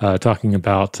 talking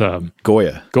about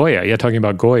Goya. Yeah, talking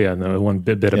about Goya, and the one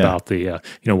bit about the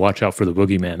watch out for the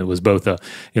boogeyman. It was both it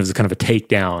was a kind of a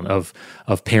takedown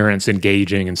of parents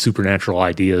engaging in supernatural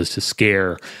ideas to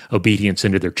scare obedience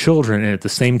into their children, and at the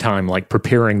same time like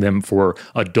preparing them for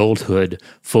adulthood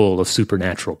full of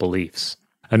supernatural beliefs.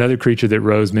 Another creature that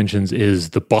Rose mentions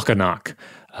is the Bokanak,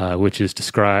 which is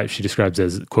she describes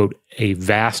as, quote, a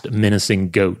vast menacing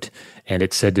goat, and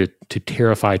it's said to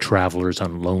terrify travelers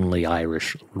on lonely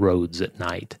Irish roads at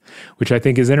night, which I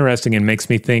think is interesting and makes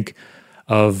me think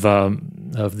of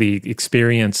the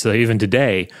experience even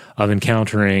today of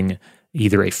encountering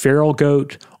either a feral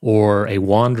goat or a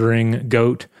wandering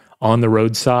goat on the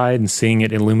roadside and seeing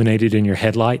it illuminated in your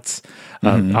headlights.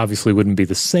 Obviously wouldn't be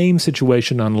the same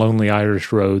situation on lonely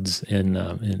Irish roads in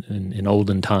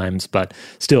olden times, but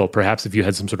still, perhaps if you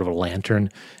had some sort of a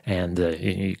lantern and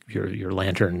your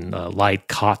lantern light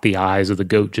caught the eyes of the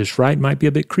goat just right, might be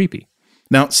a bit creepy.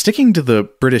 Now, sticking to the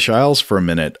British Isles for a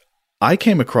minute, I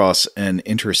came across an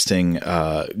interesting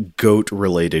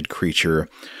goat-related creature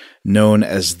known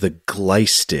as the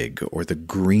Gleistig, or the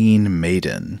Green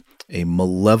Maiden, a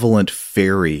malevolent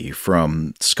fairy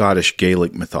from Scottish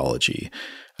Gaelic mythology.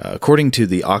 According to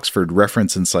the Oxford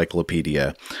Reference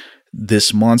Encyclopedia,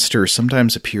 this monster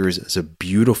sometimes appears as a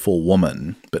beautiful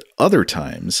woman, but other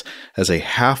times as a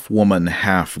half-woman,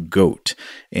 half-goat,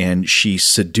 and she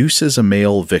seduces a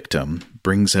male victim,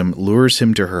 lures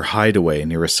him to her hideaway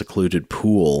near a secluded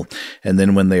pool, and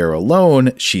then when they are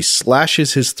alone, she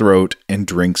slashes his throat and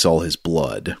drinks all his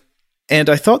blood. And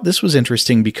I thought this was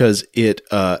interesting because it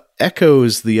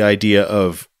echoes the idea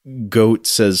of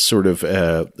goats as sort of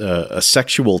a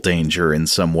sexual danger in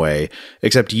some way,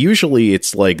 except usually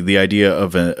it's like the idea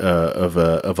of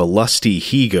a lusty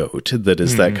he-goat that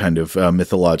is that kind of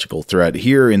mythological threat.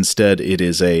 Here, instead, it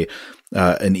is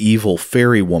an evil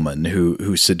fairy woman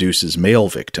who seduces male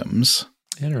victims.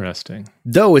 Interesting.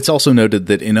 Though it's also noted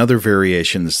that in other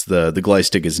variations, the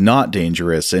Gleistig is not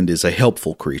dangerous and is a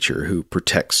helpful creature who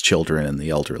protects children and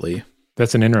the elderly.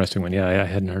 That's an interesting one. Yeah, I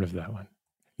hadn't heard of that one.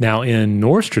 Now, in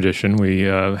Norse tradition, we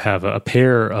have a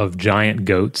pair of giant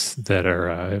goats that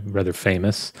are rather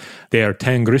famous. They are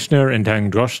Tangrishner and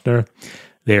Tangdroshner.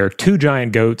 They are two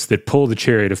giant goats that pull the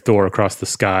chariot of Thor across the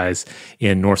skies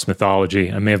in Norse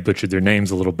mythology. I may have butchered their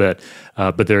names a little bit,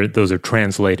 but those are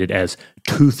translated as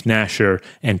Tooth Gnasher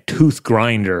and Tooth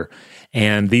Grinder,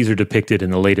 and these are depicted in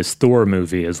the latest Thor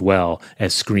movie as well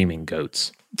as screaming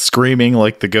goats. Screaming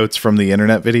like the goats from the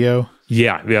internet video?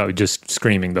 Yeah, just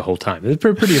screaming the whole time. It's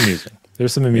pretty amusing.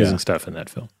 There's some amusing stuff in that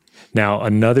film. Now,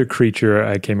 another creature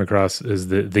I came across is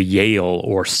the Yale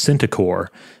or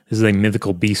Centaur. This is a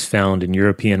mythical beast found in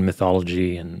European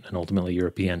mythology and ultimately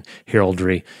European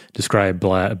heraldry, described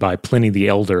by Pliny the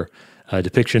Elder.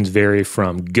 Depictions vary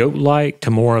from goat-like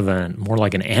to more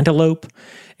like an antelope,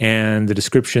 and the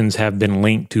descriptions have been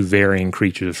linked to varying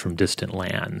creatures from distant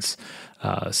lands.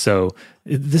 So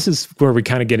this is where we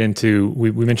kind of get into,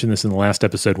 we mentioned this in the last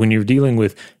episode, when you're dealing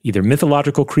with either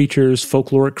mythological creatures,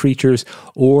 folkloric creatures,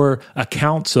 or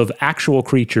accounts of actual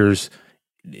creatures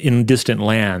in distant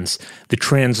lands, the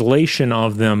translation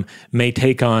of them may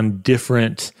take on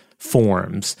different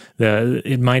forms.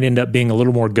 It might end up being a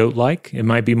little more goat-like. It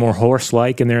might be more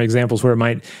horse-like, and there are examples where it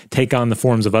might take on the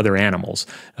forms of other animals.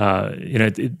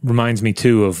 It reminds me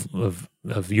too of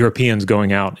Europeans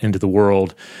going out into the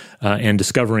world and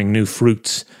discovering new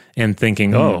fruits and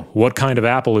thinking, oh, what kind of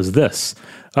apple is this?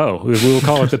 Oh, we will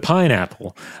call it the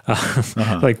pineapple.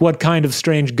 Like, what kind of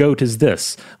strange goat is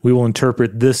this? We will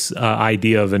interpret this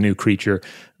idea of a new creature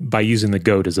by using the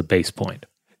goat as a base point.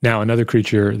 Now, another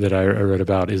creature that I read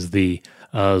about is the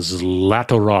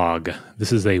Zlatorog.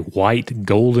 This is a white,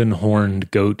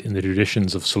 golden-horned goat in the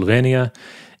traditions of Slovenia.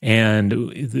 And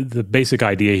the basic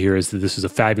idea here is that this is a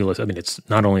fabulous, it's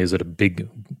not only is it a big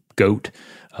goat,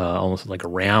 almost like a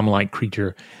ram-like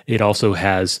creature, it also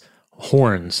has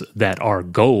horns that are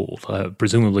gold,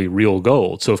 presumably real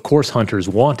gold. So, of course, hunters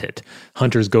want it.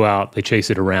 Hunters go out, they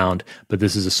chase it around, but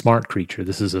this is a smart creature.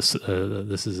 This is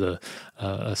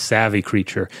a savvy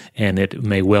creature, and it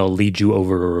may well lead you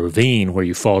over a ravine where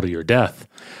you fall to your death.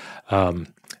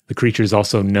 The creature is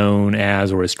also known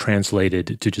as, or is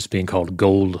translated to just being called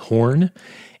Gold Horn,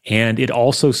 and it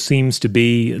also seems to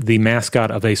be the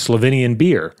mascot of a Slovenian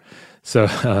beer. So,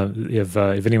 if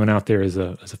anyone out there is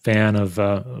a fan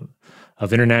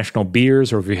of international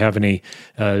beers, or if you have any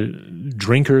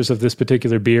drinkers of this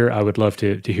particular beer, I would love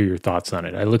to hear your thoughts on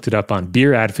it. I looked it up on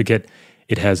Beer Advocate.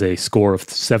 It has a score of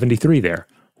 73 there,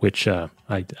 which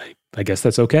I guess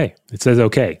that's okay. It says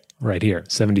okay right here,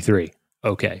 73.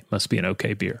 Okay, must be an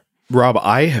okay beer. Rob,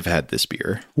 I have had this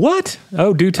beer. What?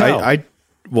 Oh, do tell.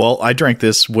 I drank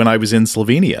this when I was in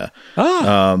Slovenia.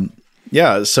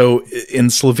 Yeah, so in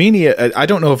Slovenia, I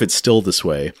don't know if it's still this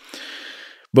way,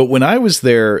 but when I was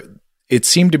there, it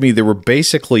seemed to me there were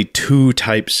basically two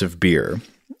types of beer.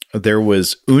 There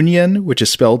was Union, which is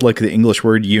spelled like the English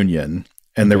word union,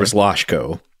 and there was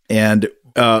Lashko. And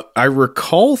I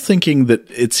recall thinking that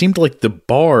it seemed like the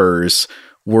bars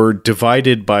were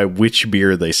divided by which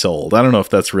beer they sold. I don't know if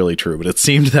that's really true, but it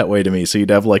seemed that way to me. So you'd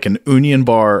have like an Union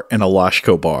bar and a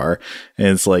Lashko bar. And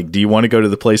it's like, do you want to go to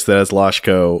the place that has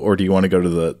Lashko, or do you want to go to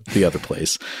the other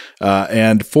place?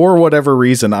 And for whatever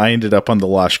reason, I ended up on the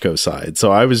Lashko side.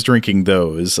 So I was drinking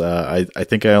those. I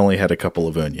think I only had a couple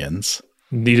of Unions.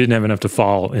 You didn't have enough to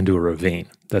fall into a ravine.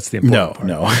 That's the important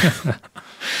part.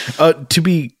 No. To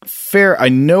be fair, I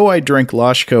know I drank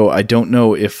Lashko. I don't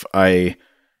know if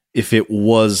it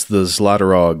was the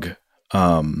Zlatorog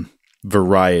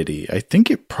variety. I think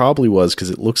it probably was, because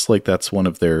it looks like that's one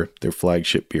of their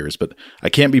flagship beers, but I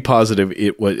can't be positive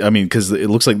it was. Because it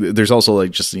looks like there's also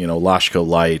like just, Lashko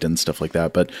Light and stuff like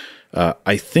that. But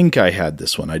I think I had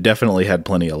this one. I definitely had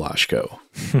plenty of Lashko.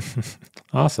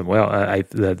 Awesome. Well,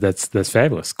 that's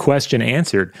fabulous. Question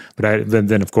answered. But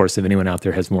then of course, if anyone out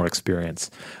there has more experience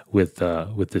with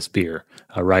this beer,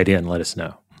 write in, let us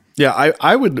know. Yeah,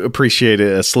 I would appreciate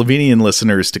Slovenian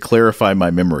listeners to clarify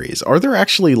my memories. Are there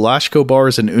actually Lashko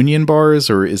bars and Union bars,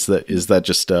 or is that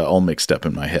just all mixed up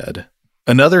in my head?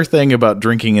 Another thing about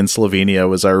drinking in Slovenia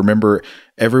was I remember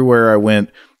everywhere I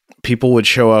went, people would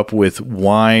show up with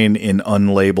wine in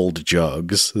unlabeled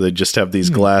jugs. They'd just have these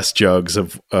glass jugs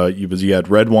of you had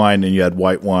red wine and you had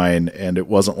white wine, and it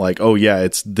wasn't like, oh yeah,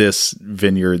 it's this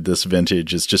vineyard, this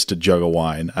vintage. It's just a jug of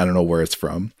wine. I don't know where it's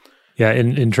from. Yeah,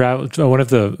 in travel, one of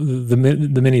the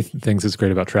many things that's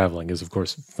great about traveling is, of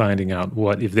course, finding out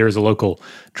if there is a local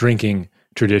drinking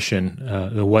tradition,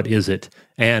 what is it?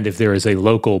 And if there is a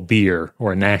local beer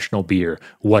or a national beer,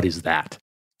 what is that?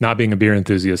 Not being a beer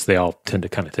enthusiast, they all tend to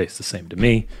kind of taste the same to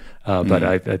me.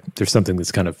 But there's something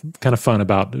that's kind of fun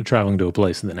about traveling to a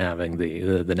place and then having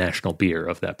the national beer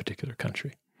of that particular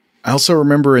country. I also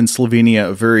remember in Slovenia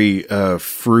a very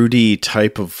fruity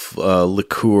type of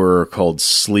liqueur called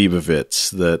Slivovitz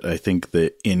that I think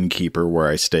the innkeeper where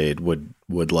I stayed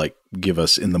would like give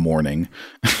us in the morning.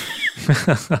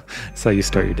 That's how you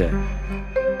start your day.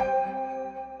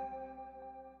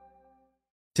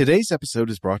 Today's episode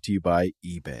is brought to you by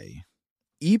eBay.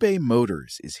 eBay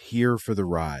Motors is here for the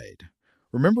ride.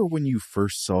 Remember when you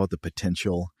first saw the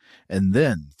potential? And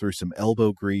then, through some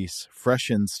elbow grease, fresh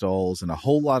installs, and a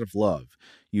whole lot of love,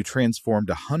 you transformed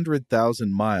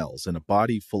 100,000 miles and a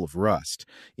body full of rust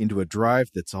into a drive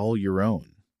that's all your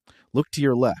own. Look to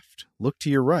your left. Look to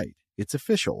your right. It's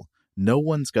official. No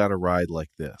one's got a ride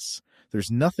like this. There's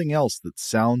nothing else that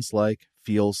sounds like,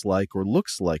 feels like, or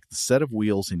looks like the set of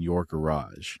wheels in your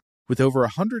garage. With over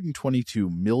 122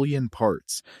 million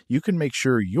parts, you can make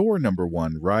sure your number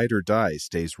one ride or die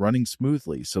stays running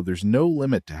smoothly so there's no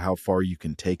limit to how far you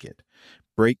can take it.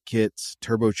 Brake kits,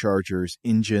 turbochargers,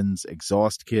 engines,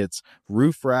 exhaust kits,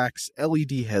 roof racks,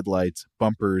 LED headlights,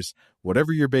 bumpers,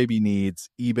 whatever your baby needs,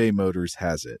 eBay Motors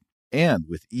has it. And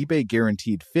with eBay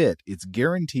Guaranteed Fit, it's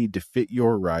guaranteed to fit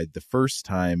your ride the first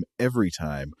time, every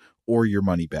time, or your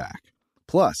money back.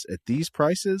 Plus, at these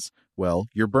prices, well,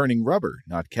 you're burning rubber,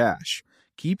 not cash.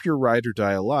 Keep your ride or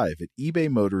die alive at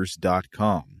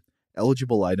ebaymotors.com.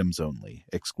 Eligible items only.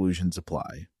 Exclusions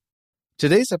apply.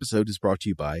 Today's episode is brought to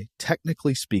you by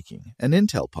Technically Speaking, an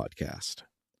Intel podcast.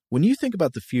 When you think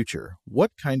about the future,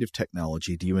 what kind of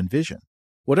technology do you envision?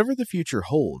 Whatever the future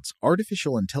holds,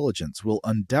 artificial intelligence will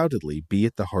undoubtedly be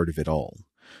at the heart of it all.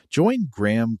 Join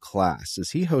Graham Class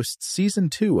as he hosts Season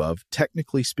 2 of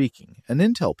Technically Speaking, an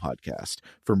Intel podcast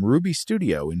from Ruby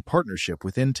Studio in partnership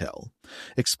with Intel.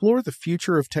 Explore the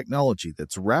future of technology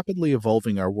that's rapidly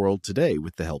evolving our world today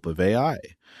with the help of AI.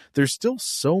 There's still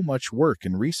so much work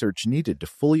and research needed to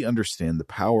fully understand the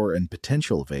power and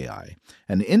potential of AI,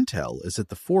 and Intel is at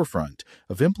the forefront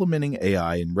of implementing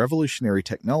AI in revolutionary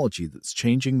technology that's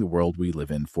changing the world we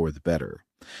live in for the better.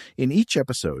 In each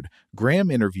episode,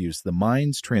 Graham interviews the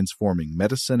minds transforming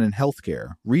medicine and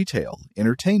healthcare, retail,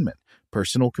 entertainment,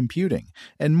 personal computing,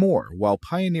 and more while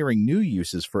pioneering new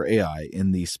uses for AI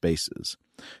in these spaces.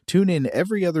 Tune in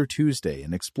every other Tuesday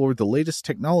and explore the latest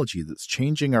technology that's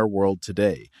changing our world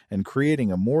today and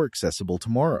creating a more accessible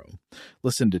tomorrow.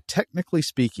 Listen to Technically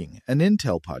Speaking, an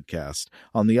Intel podcast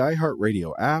on the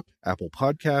iHeartRadio app, Apple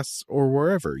Podcasts, or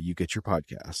wherever you get your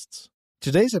podcasts.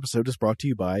 Today's episode is brought to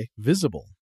you by Visible.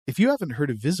 If you haven't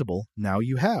heard of Visible, now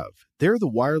you have. They're the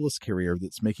wireless carrier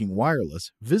that's making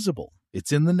wireless visible.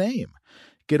 It's in the name.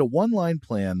 Get a one-line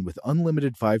plan with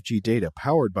unlimited 5G data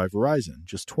powered by Verizon,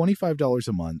 just $25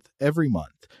 a month, every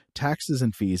month, taxes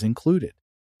and fees included.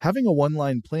 Having a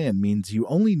one-line plan means you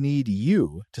only need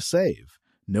you to save.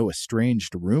 No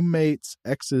estranged roommates,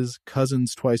 exes,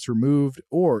 cousins twice removed,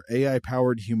 or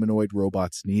AI-powered humanoid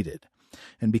robots needed.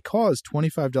 And because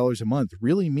 $25 a month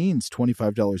really means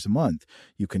 $25 a month,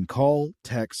 you can call,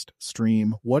 text,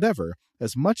 stream, whatever,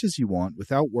 as much as you want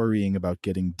without worrying about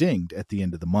getting dinged at the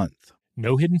end of the month.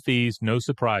 No hidden fees, no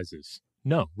surprises.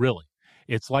 No, really.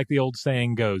 It's like the old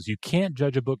saying goes, you can't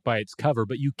judge a book by its cover,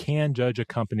 but you can judge a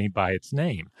company by its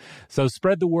name. So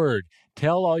spread the word.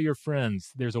 Tell all your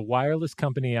friends there's a wireless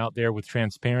company out there with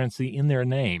transparency in their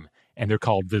name, and they're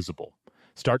called Visible.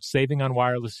 Start saving on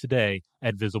wireless today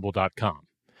at Visible.com.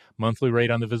 Monthly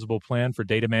rate on the Visible plan for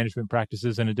data management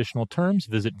practices and additional terms,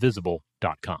 visit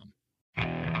Visible.com.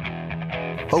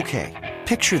 Okay,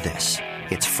 picture this.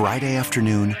 It's Friday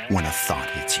afternoon when a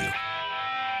thought hits you.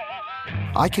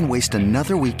 I can waste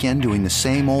another weekend doing the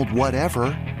same old whatever,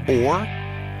 or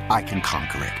I can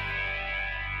conquer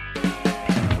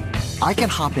it. I can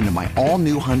hop into my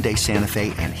all-new Hyundai Santa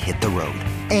Fe and hit the road.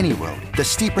 Any road. The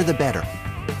steeper, the better.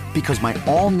 Because my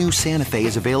all-new Santa Fe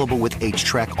is available with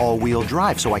H-Track all-wheel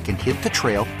drive, so I can hit the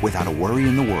trail without a worry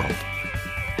in the world.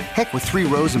 Heck, with 3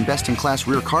 rows and best-in-class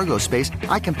rear cargo space,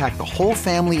 I can pack the whole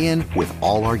family in with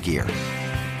all our gear.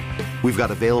 We've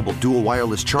got available dual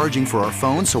wireless charging for our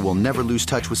phones, so we'll never lose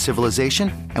touch with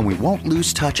civilization, and we won't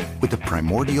lose touch with the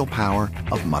primordial power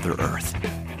of Mother Earth.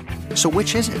 So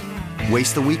which is it?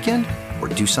 Waste the weekend or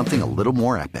do something a little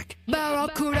more epic?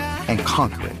 And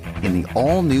conquer it in the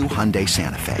all-new Hyundai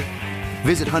Santa Fe.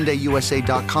 Visit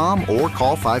HyundaiUSA.com or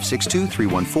call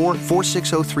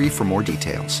 562-314-4603 for more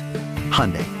details.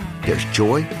 Hyundai, there's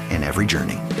joy in every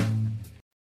journey.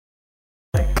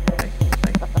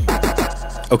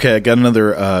 Okay, I got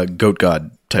another goat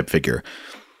god type figure.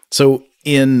 So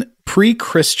in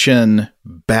pre-Christian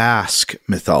Basque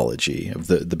mythology of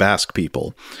the Basque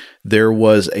people, there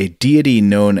was a deity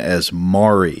known as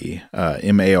Mari,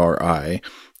 M-A-R-I,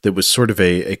 that was sort of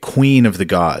a queen of the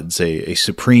gods, a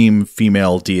supreme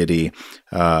female deity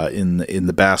in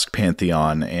the Basque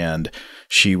pantheon, and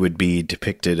she would be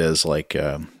depicted as like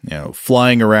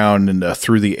flying around and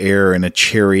through the air in a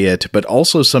chariot, but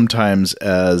also sometimes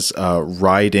as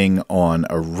riding on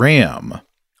a ram.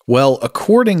 Well,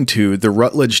 according to the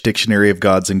Routledge Dictionary of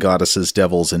Gods and Goddesses,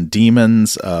 Devils and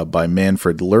Demons by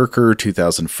Manfred Lurker,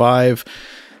 2005,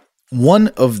 One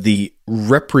of the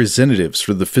representatives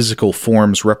for the physical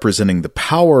forms representing the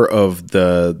power of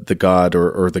the god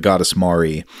or the goddess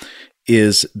Mari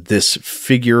is this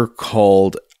figure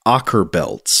called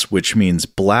Akkerbelts, which means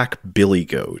black billy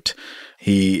goat.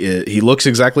 He looks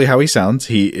exactly how he sounds.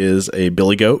 He is a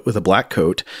billy goat with a black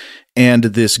coat, and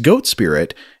this goat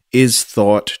spirit is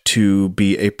thought to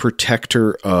be a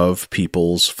protector of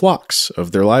people's flocks,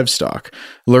 of their livestock.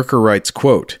 Lurker writes,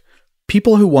 quote,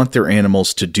 "People who want their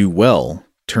animals to do well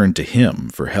turn to him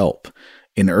for help.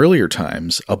 In earlier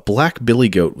times, a black billy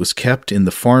goat was kept in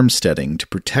the farmsteading to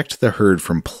protect the herd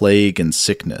from plague and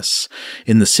sickness.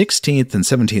 In the 16th and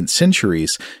 17th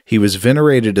centuries, he was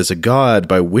venerated as a god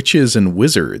by witches and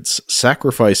wizards.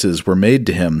 Sacrifices were made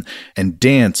to him, and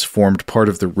dance formed part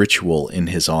of the ritual in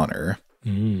his honor."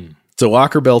 So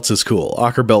Akkerbelts is cool.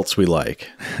 Akkerbelts we like.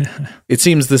 It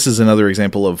seems this is another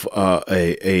example of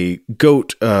a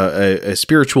goat, a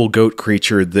spiritual goat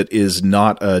creature that is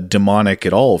not demonic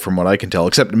at all, from what I can tell,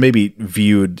 except maybe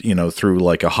viewed, through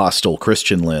like a hostile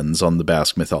Christian lens on the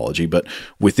Basque mythology. But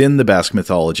within the Basque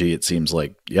mythology, it seems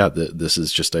like, this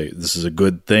is a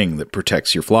good thing that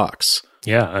protects your flocks.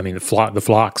 Yeah, I mean, the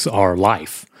flocks are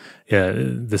life. Yeah,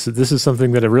 this is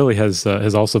something that it really has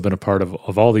also been a part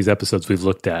of all these episodes we've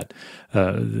looked at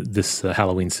this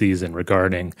Halloween season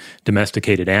regarding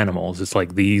domesticated animals. It's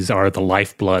like these are the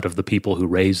lifeblood of the people who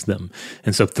raise them,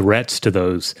 and so threats to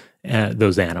those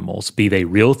animals, be they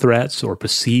real threats or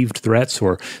perceived threats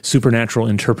or supernatural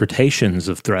interpretations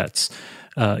of threats,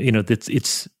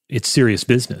 it's serious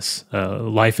business.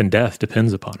 Life and death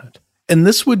depends upon it. And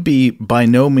this would be by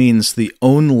no means the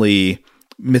only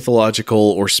mythological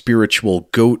or spiritual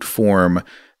goat form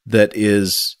that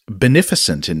is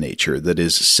beneficent in nature, that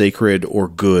is sacred or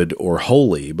good or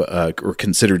holy, or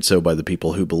considered so by the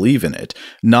people who believe in it.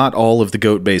 Not all of the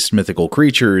goat-based mythical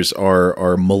creatures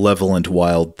are malevolent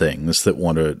wild things that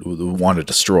want to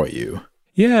destroy you.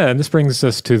 Yeah, and this brings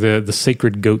us to the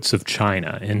sacred goats of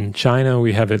China. In China,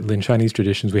 in Chinese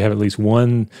traditions, we have at least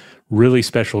one really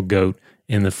special goat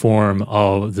in the form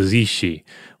of the Zishi,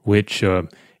 which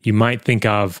you might think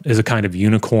of as a kind of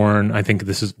unicorn. I think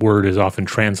this word is often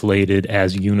translated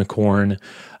as unicorn.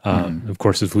 Of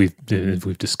course, as we've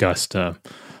discussed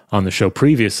on the show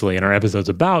previously in our episodes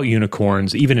about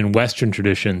unicorns, even in Western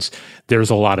traditions, there's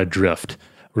a lot of drift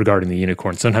regarding the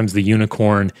unicorn. Sometimes the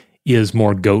unicorn is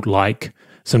more goat-like.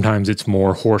 Sometimes it's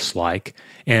more horse-like.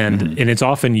 And it's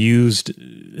often used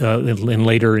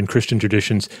in Christian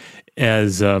traditions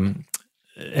as kind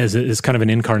of an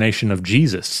incarnation of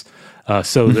Jesus.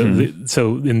 So in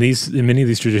many of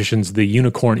these traditions, the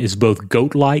unicorn is both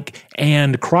goat-like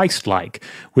and Christ-like,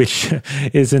 which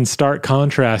is in stark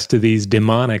contrast to these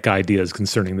demonic ideas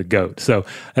concerning the goat. So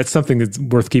that's something that's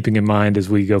worth keeping in mind as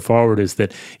we go forward, is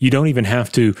that you don't even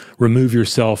have to remove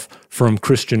yourself from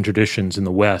Christian traditions in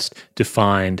the West to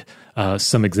find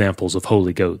some examples of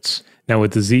holy goats. Now,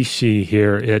 with the Zishi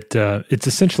here, it's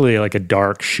essentially like a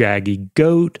dark, shaggy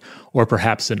goat, or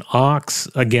perhaps an ox.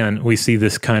 Again, we see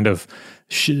this kind of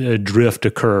drift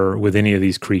occur with any of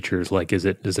these creatures. Like, does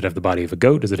it have the body of a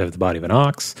goat? Does it have the body of an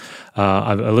ox?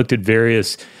 I looked at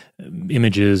various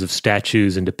images of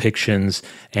statues and depictions,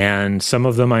 and some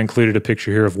of them I included a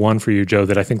picture here of one for you, Joe,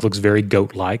 that I think looks very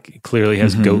goat-like. It clearly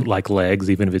has goat-like legs,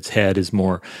 even if its head is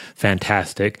more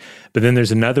fantastic. But then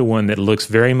there's another one that looks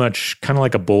very much kind of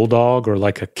like a bulldog or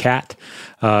like a cat.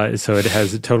 So it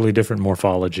has a totally different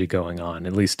morphology going on,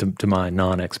 at least to my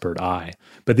non-expert eye.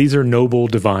 But these are noble,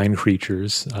 divine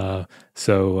creatures.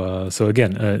 So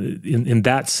again, in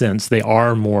that sense, they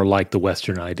are more like the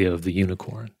Western idea of the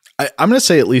unicorn. I'm going to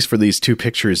say, at least for these two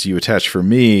pictures you attached for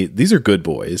me, these are good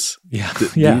boys.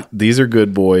 Yeah. These are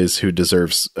good boys who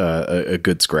deserves a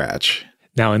good scratch.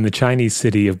 Now, in the Chinese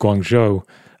city of Guangzhou,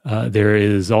 there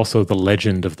is also the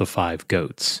legend of the five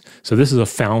goats. So this is a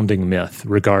founding myth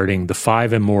regarding the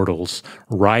five immortals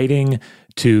riding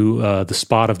to the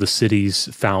spot of the city's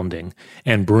founding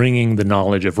and bringing the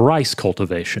knowledge of rice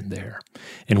cultivation there.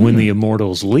 And when the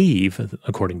immortals leave,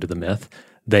 according to the myth,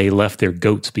 they left their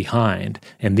goats behind,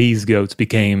 and these goats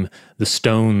became the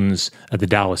stones at the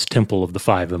Taoist temple of the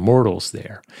five immortals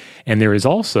there. And there is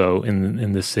also,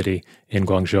 in this city, in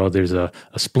Guangzhou, there's a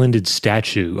splendid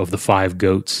statue of the five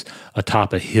goats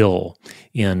atop a hill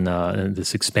in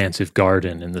this expansive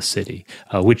garden in the city,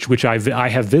 which I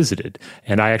have visited.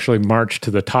 And I actually marched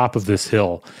to the top of this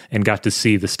hill and got to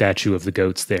see the statue of the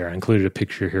goats there. I included a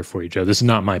picture here for you, Joe. This is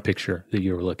not my picture that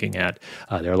you were looking at.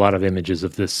 There are a lot of images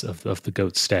of the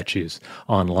goat statues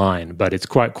online, but it's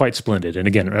quite splendid. And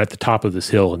again, at the top of this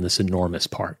hill in this enormous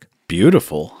park.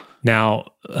 Beautiful.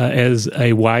 Now, as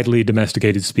a widely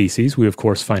domesticated species, we of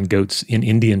course find goats in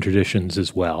Indian traditions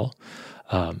as well.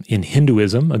 In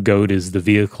Hinduism, a goat is the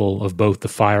vehicle of both the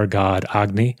fire god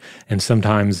Agni and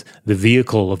sometimes the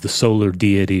vehicle of the solar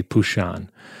deity Pushan.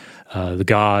 The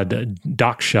god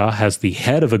Daksha has the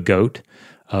head of a goat,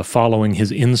 following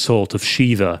his insult of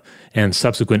Shiva and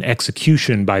subsequent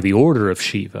execution by the order of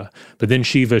Shiva. But then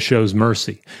Shiva shows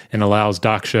mercy and allows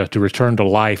Daksha to return to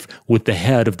life with the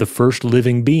head of the first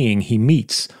living being he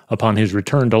meets upon his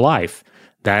return to life.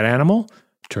 That animal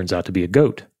turns out to be a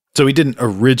goat. So he didn't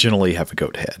originally have a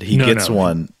goat head. He gets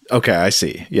one. Okay, I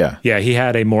see. Yeah. Yeah, he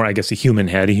had a human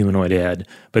head, a humanoid head,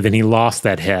 but then he lost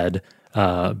that head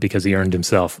because he earned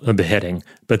himself a beheading.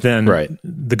 But then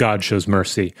the god shows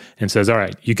mercy and says, all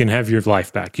right, you can have your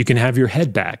life back. You can have your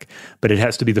head back, but it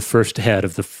has to be the first head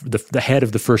of the head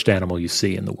of the first animal you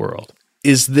see in the world.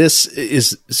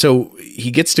 So he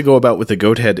gets to go about with a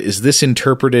goat head. Is this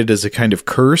interpreted as a kind of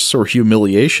curse or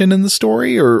humiliation in the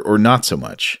story or not so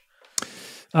much?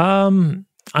 I'm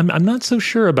not so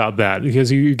sure about that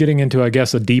because you're getting into, I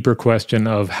guess, a deeper question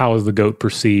of how is the goat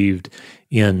perceived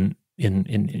in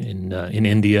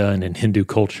India and in Hindu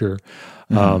culture.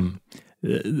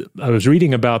 Mm-hmm. I was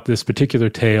reading about this particular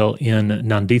tale in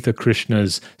Nanditha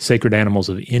Krishna's Sacred Animals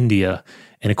of India,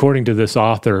 and according to this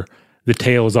author, the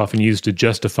tale is often used to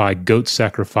justify goat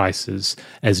sacrifices,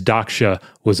 as Daksha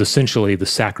was essentially the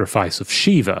sacrifice of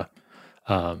Shiva.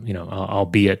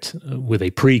 Albeit with a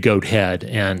pre-goat head,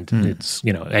 and it's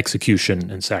execution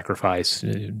and sacrifice,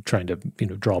 trying to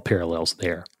draw parallels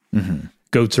there. Mm-hmm.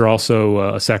 Goats are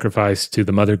also a sacrifice to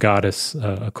the mother goddess,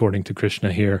 according to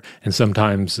Krishna here, and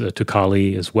sometimes to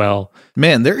Kali as well.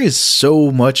 Man, there is so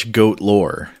much goat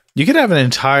lore. You could have an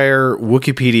entire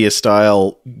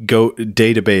Wikipedia-style goat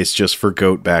database just for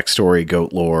goat backstory,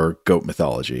 goat lore, goat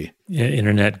mythology. Yeah,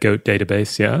 internet goat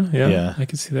database, yeah. I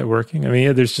can see that working. I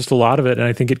mean, there's just a lot of it, and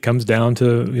I think it comes down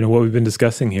to what we've been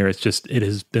discussing here. It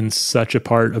has been such a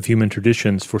part of human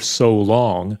traditions for so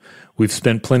long. We've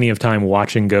spent plenty of time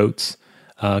watching goats,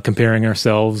 comparing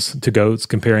ourselves to goats,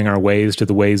 comparing our ways to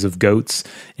the ways of goats.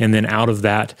 And then out of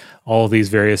that, all of these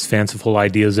various fanciful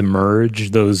ideas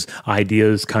emerge. Those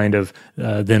ideas kind of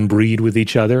then breed with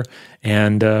each other.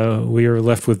 And we are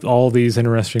left with all these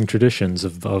interesting traditions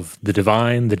of the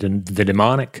divine, the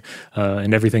demonic,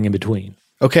 and everything in between.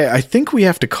 Okay, I think we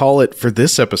have to call it for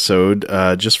this episode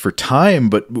just for time,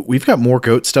 but we've got more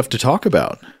goat stuff to talk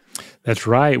about. That's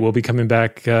right. We'll be coming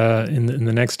back in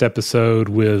the next episode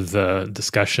with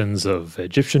discussions of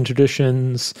Egyptian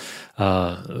traditions.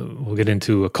 We'll get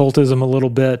into occultism a little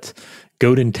bit,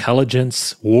 goat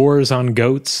intelligence, wars on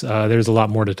goats. There's a lot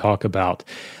more to talk about.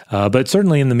 But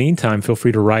certainly in the meantime, feel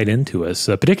free to write into us,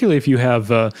 particularly if you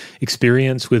have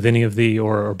experience with any of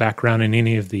or background in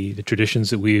any of the traditions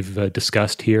that we've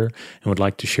discussed here and would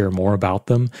like to share more about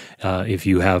them. If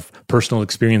you have personal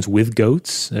experience with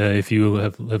goats, if you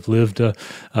have lived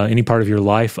any part of your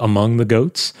life among the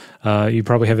goats, you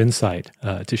probably have insight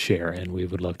to share, and we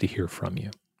would love to hear from you.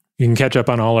 You can catch up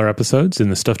on all our episodes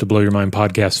in the Stuff to Blow Your Mind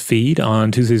podcast feed.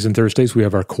 On Tuesdays and Thursdays, we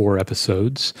have our core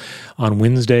episodes. On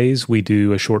Wednesdays, we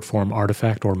do a short form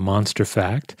artifact or monster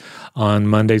fact. On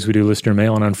Mondays, we do listener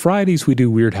mail. And on Fridays, we do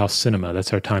Weird House Cinema.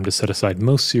 That's our time to set aside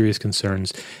most serious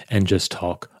concerns and just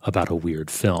talk about a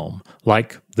weird film,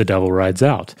 like The Devil Rides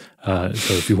Out.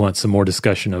 So if you want some more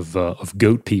discussion of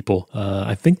goat people,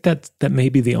 I think that may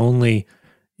be the only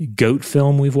goat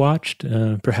film we've watched.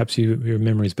 Perhaps your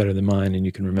memory is better than mine and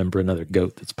you can remember another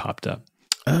goat that's popped up.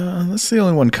 That's the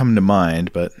only one coming to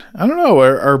mind, but I don't know.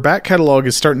 Our back catalog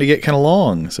is starting to get kind of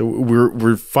long. So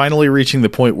we're finally reaching the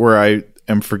point where I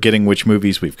am forgetting which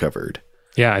movies we've covered.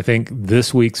 Yeah, I think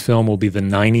this week's film will be the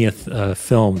 90th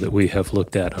film that we have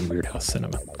looked at on Weird House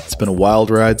Cinema. It's been a wild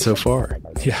ride so far.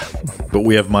 Yeah. But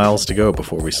we have miles to go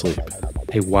before we sleep.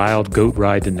 A wild goat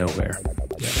ride to nowhere.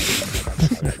 Yeah.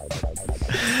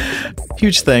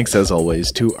 Huge thanks, as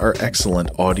always, to our excellent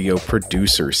audio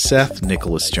producer, Seth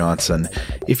Nicholas Johnson.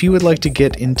 If you would like to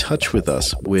get in touch with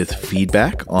us with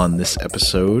feedback on this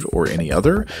episode or any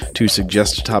other, to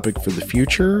suggest a topic for the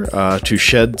future, to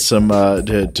shed some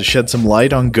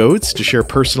light on goats, to share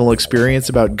personal experience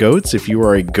about goats if you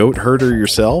are a goat herder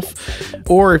yourself,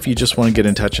 or if you just want to get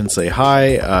in touch and say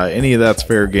hi, any of that's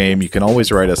fair game. You can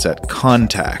always write us at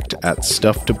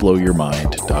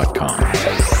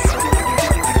contact@stufftoblowyourmind.com.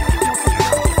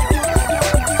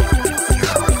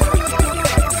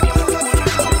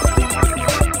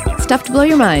 Stuff to Blow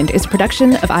Your Mind is a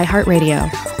production of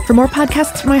iHeartRadio. For more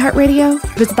podcasts from iHeartRadio,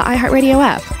 visit the iHeartRadio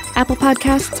app, Apple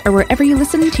Podcasts, or wherever you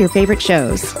listen to your favorite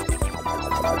shows.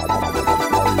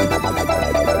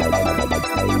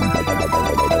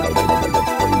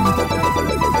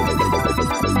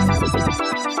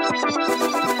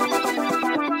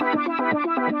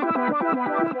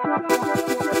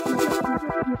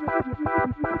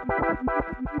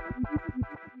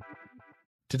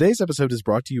 Today's episode is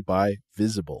brought to you by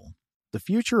Visible. The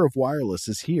future of wireless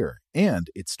is here, and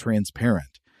it's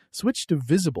transparent. Switch to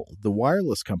Visible, the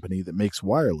wireless company that makes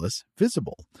wireless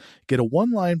visible. Get a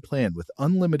one-line plan with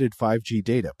unlimited 5G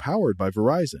data powered by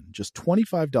Verizon, just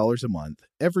 $25 a month,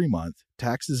 every month,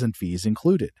 taxes and fees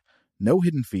included. No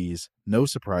hidden fees, no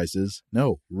surprises,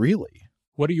 no, really.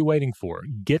 What are you waiting for?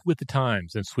 Get with the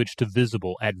times and switch to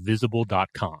Visible at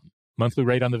Visible.com. Monthly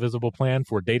rate on the Visible plan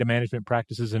for data management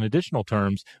practices and additional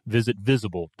terms, visit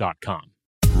Visible.com.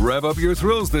 Rev up your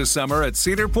thrills this summer at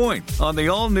Cedar Point on the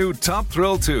all-new Top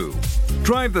Thrill 2.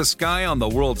 Drive the sky on the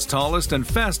world's tallest and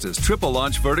fastest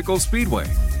triple-launch vertical speedway.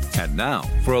 And now,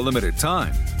 for a limited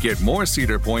time, get more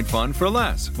Cedar Point fun for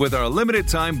less with our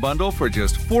limited-time bundle for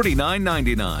just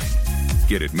 $49.99.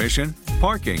 Get admission,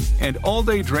 parking, and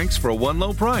all-day drinks for one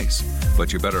low price.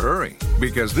 But you better hurry,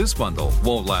 because this bundle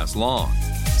won't last long.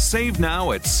 Save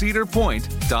now at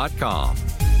cedarpoint.com.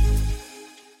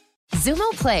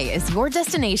 Xumo Play is your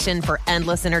destination for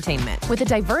endless entertainment. With a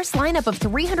diverse lineup of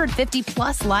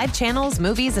 350-plus live channels,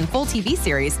 movies, and full TV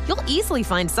series, you'll easily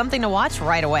find something to watch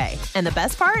right away. And the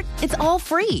best part? It's all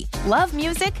free. Love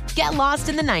music? Get lost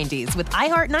in the 90s with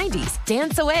iHeart 90s,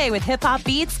 dance away with hip-hop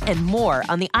beats, and more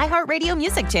on the iHeartRadio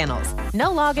music channels. No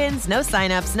logins, no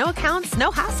signups, no accounts,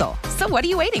 no hassle. So what are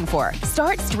you waiting for?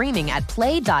 Start streaming at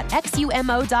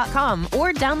play.xumo.com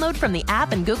or download from the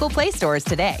app and Google Play stores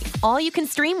today. All you can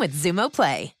stream with Xumo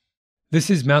Play. This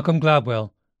is Malcolm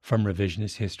Gladwell from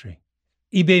Revisionist History.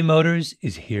 eBay Motors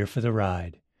is here for the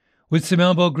ride. With some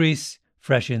elbow grease,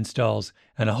 fresh installs,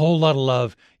 and a whole lot of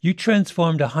love, you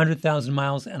transformed 100,000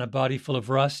 miles and a body full of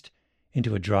rust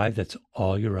into a drive that's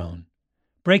all your own.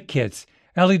 Brake kits,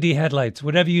 LED headlights,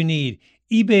 whatever you need,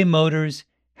 eBay Motors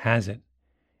has it.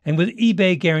 And with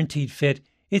eBay Guaranteed Fit,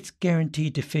 it's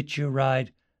guaranteed to fit your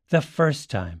ride the first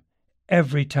time,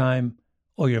 every time,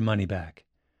 or your money back.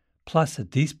 Plus,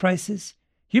 at these prices,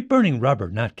 you're burning rubber,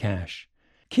 not cash.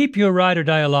 Keep your ride or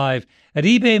die alive at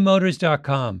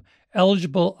ebaymotors.com.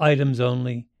 Eligible items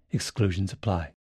only. Exclusions apply.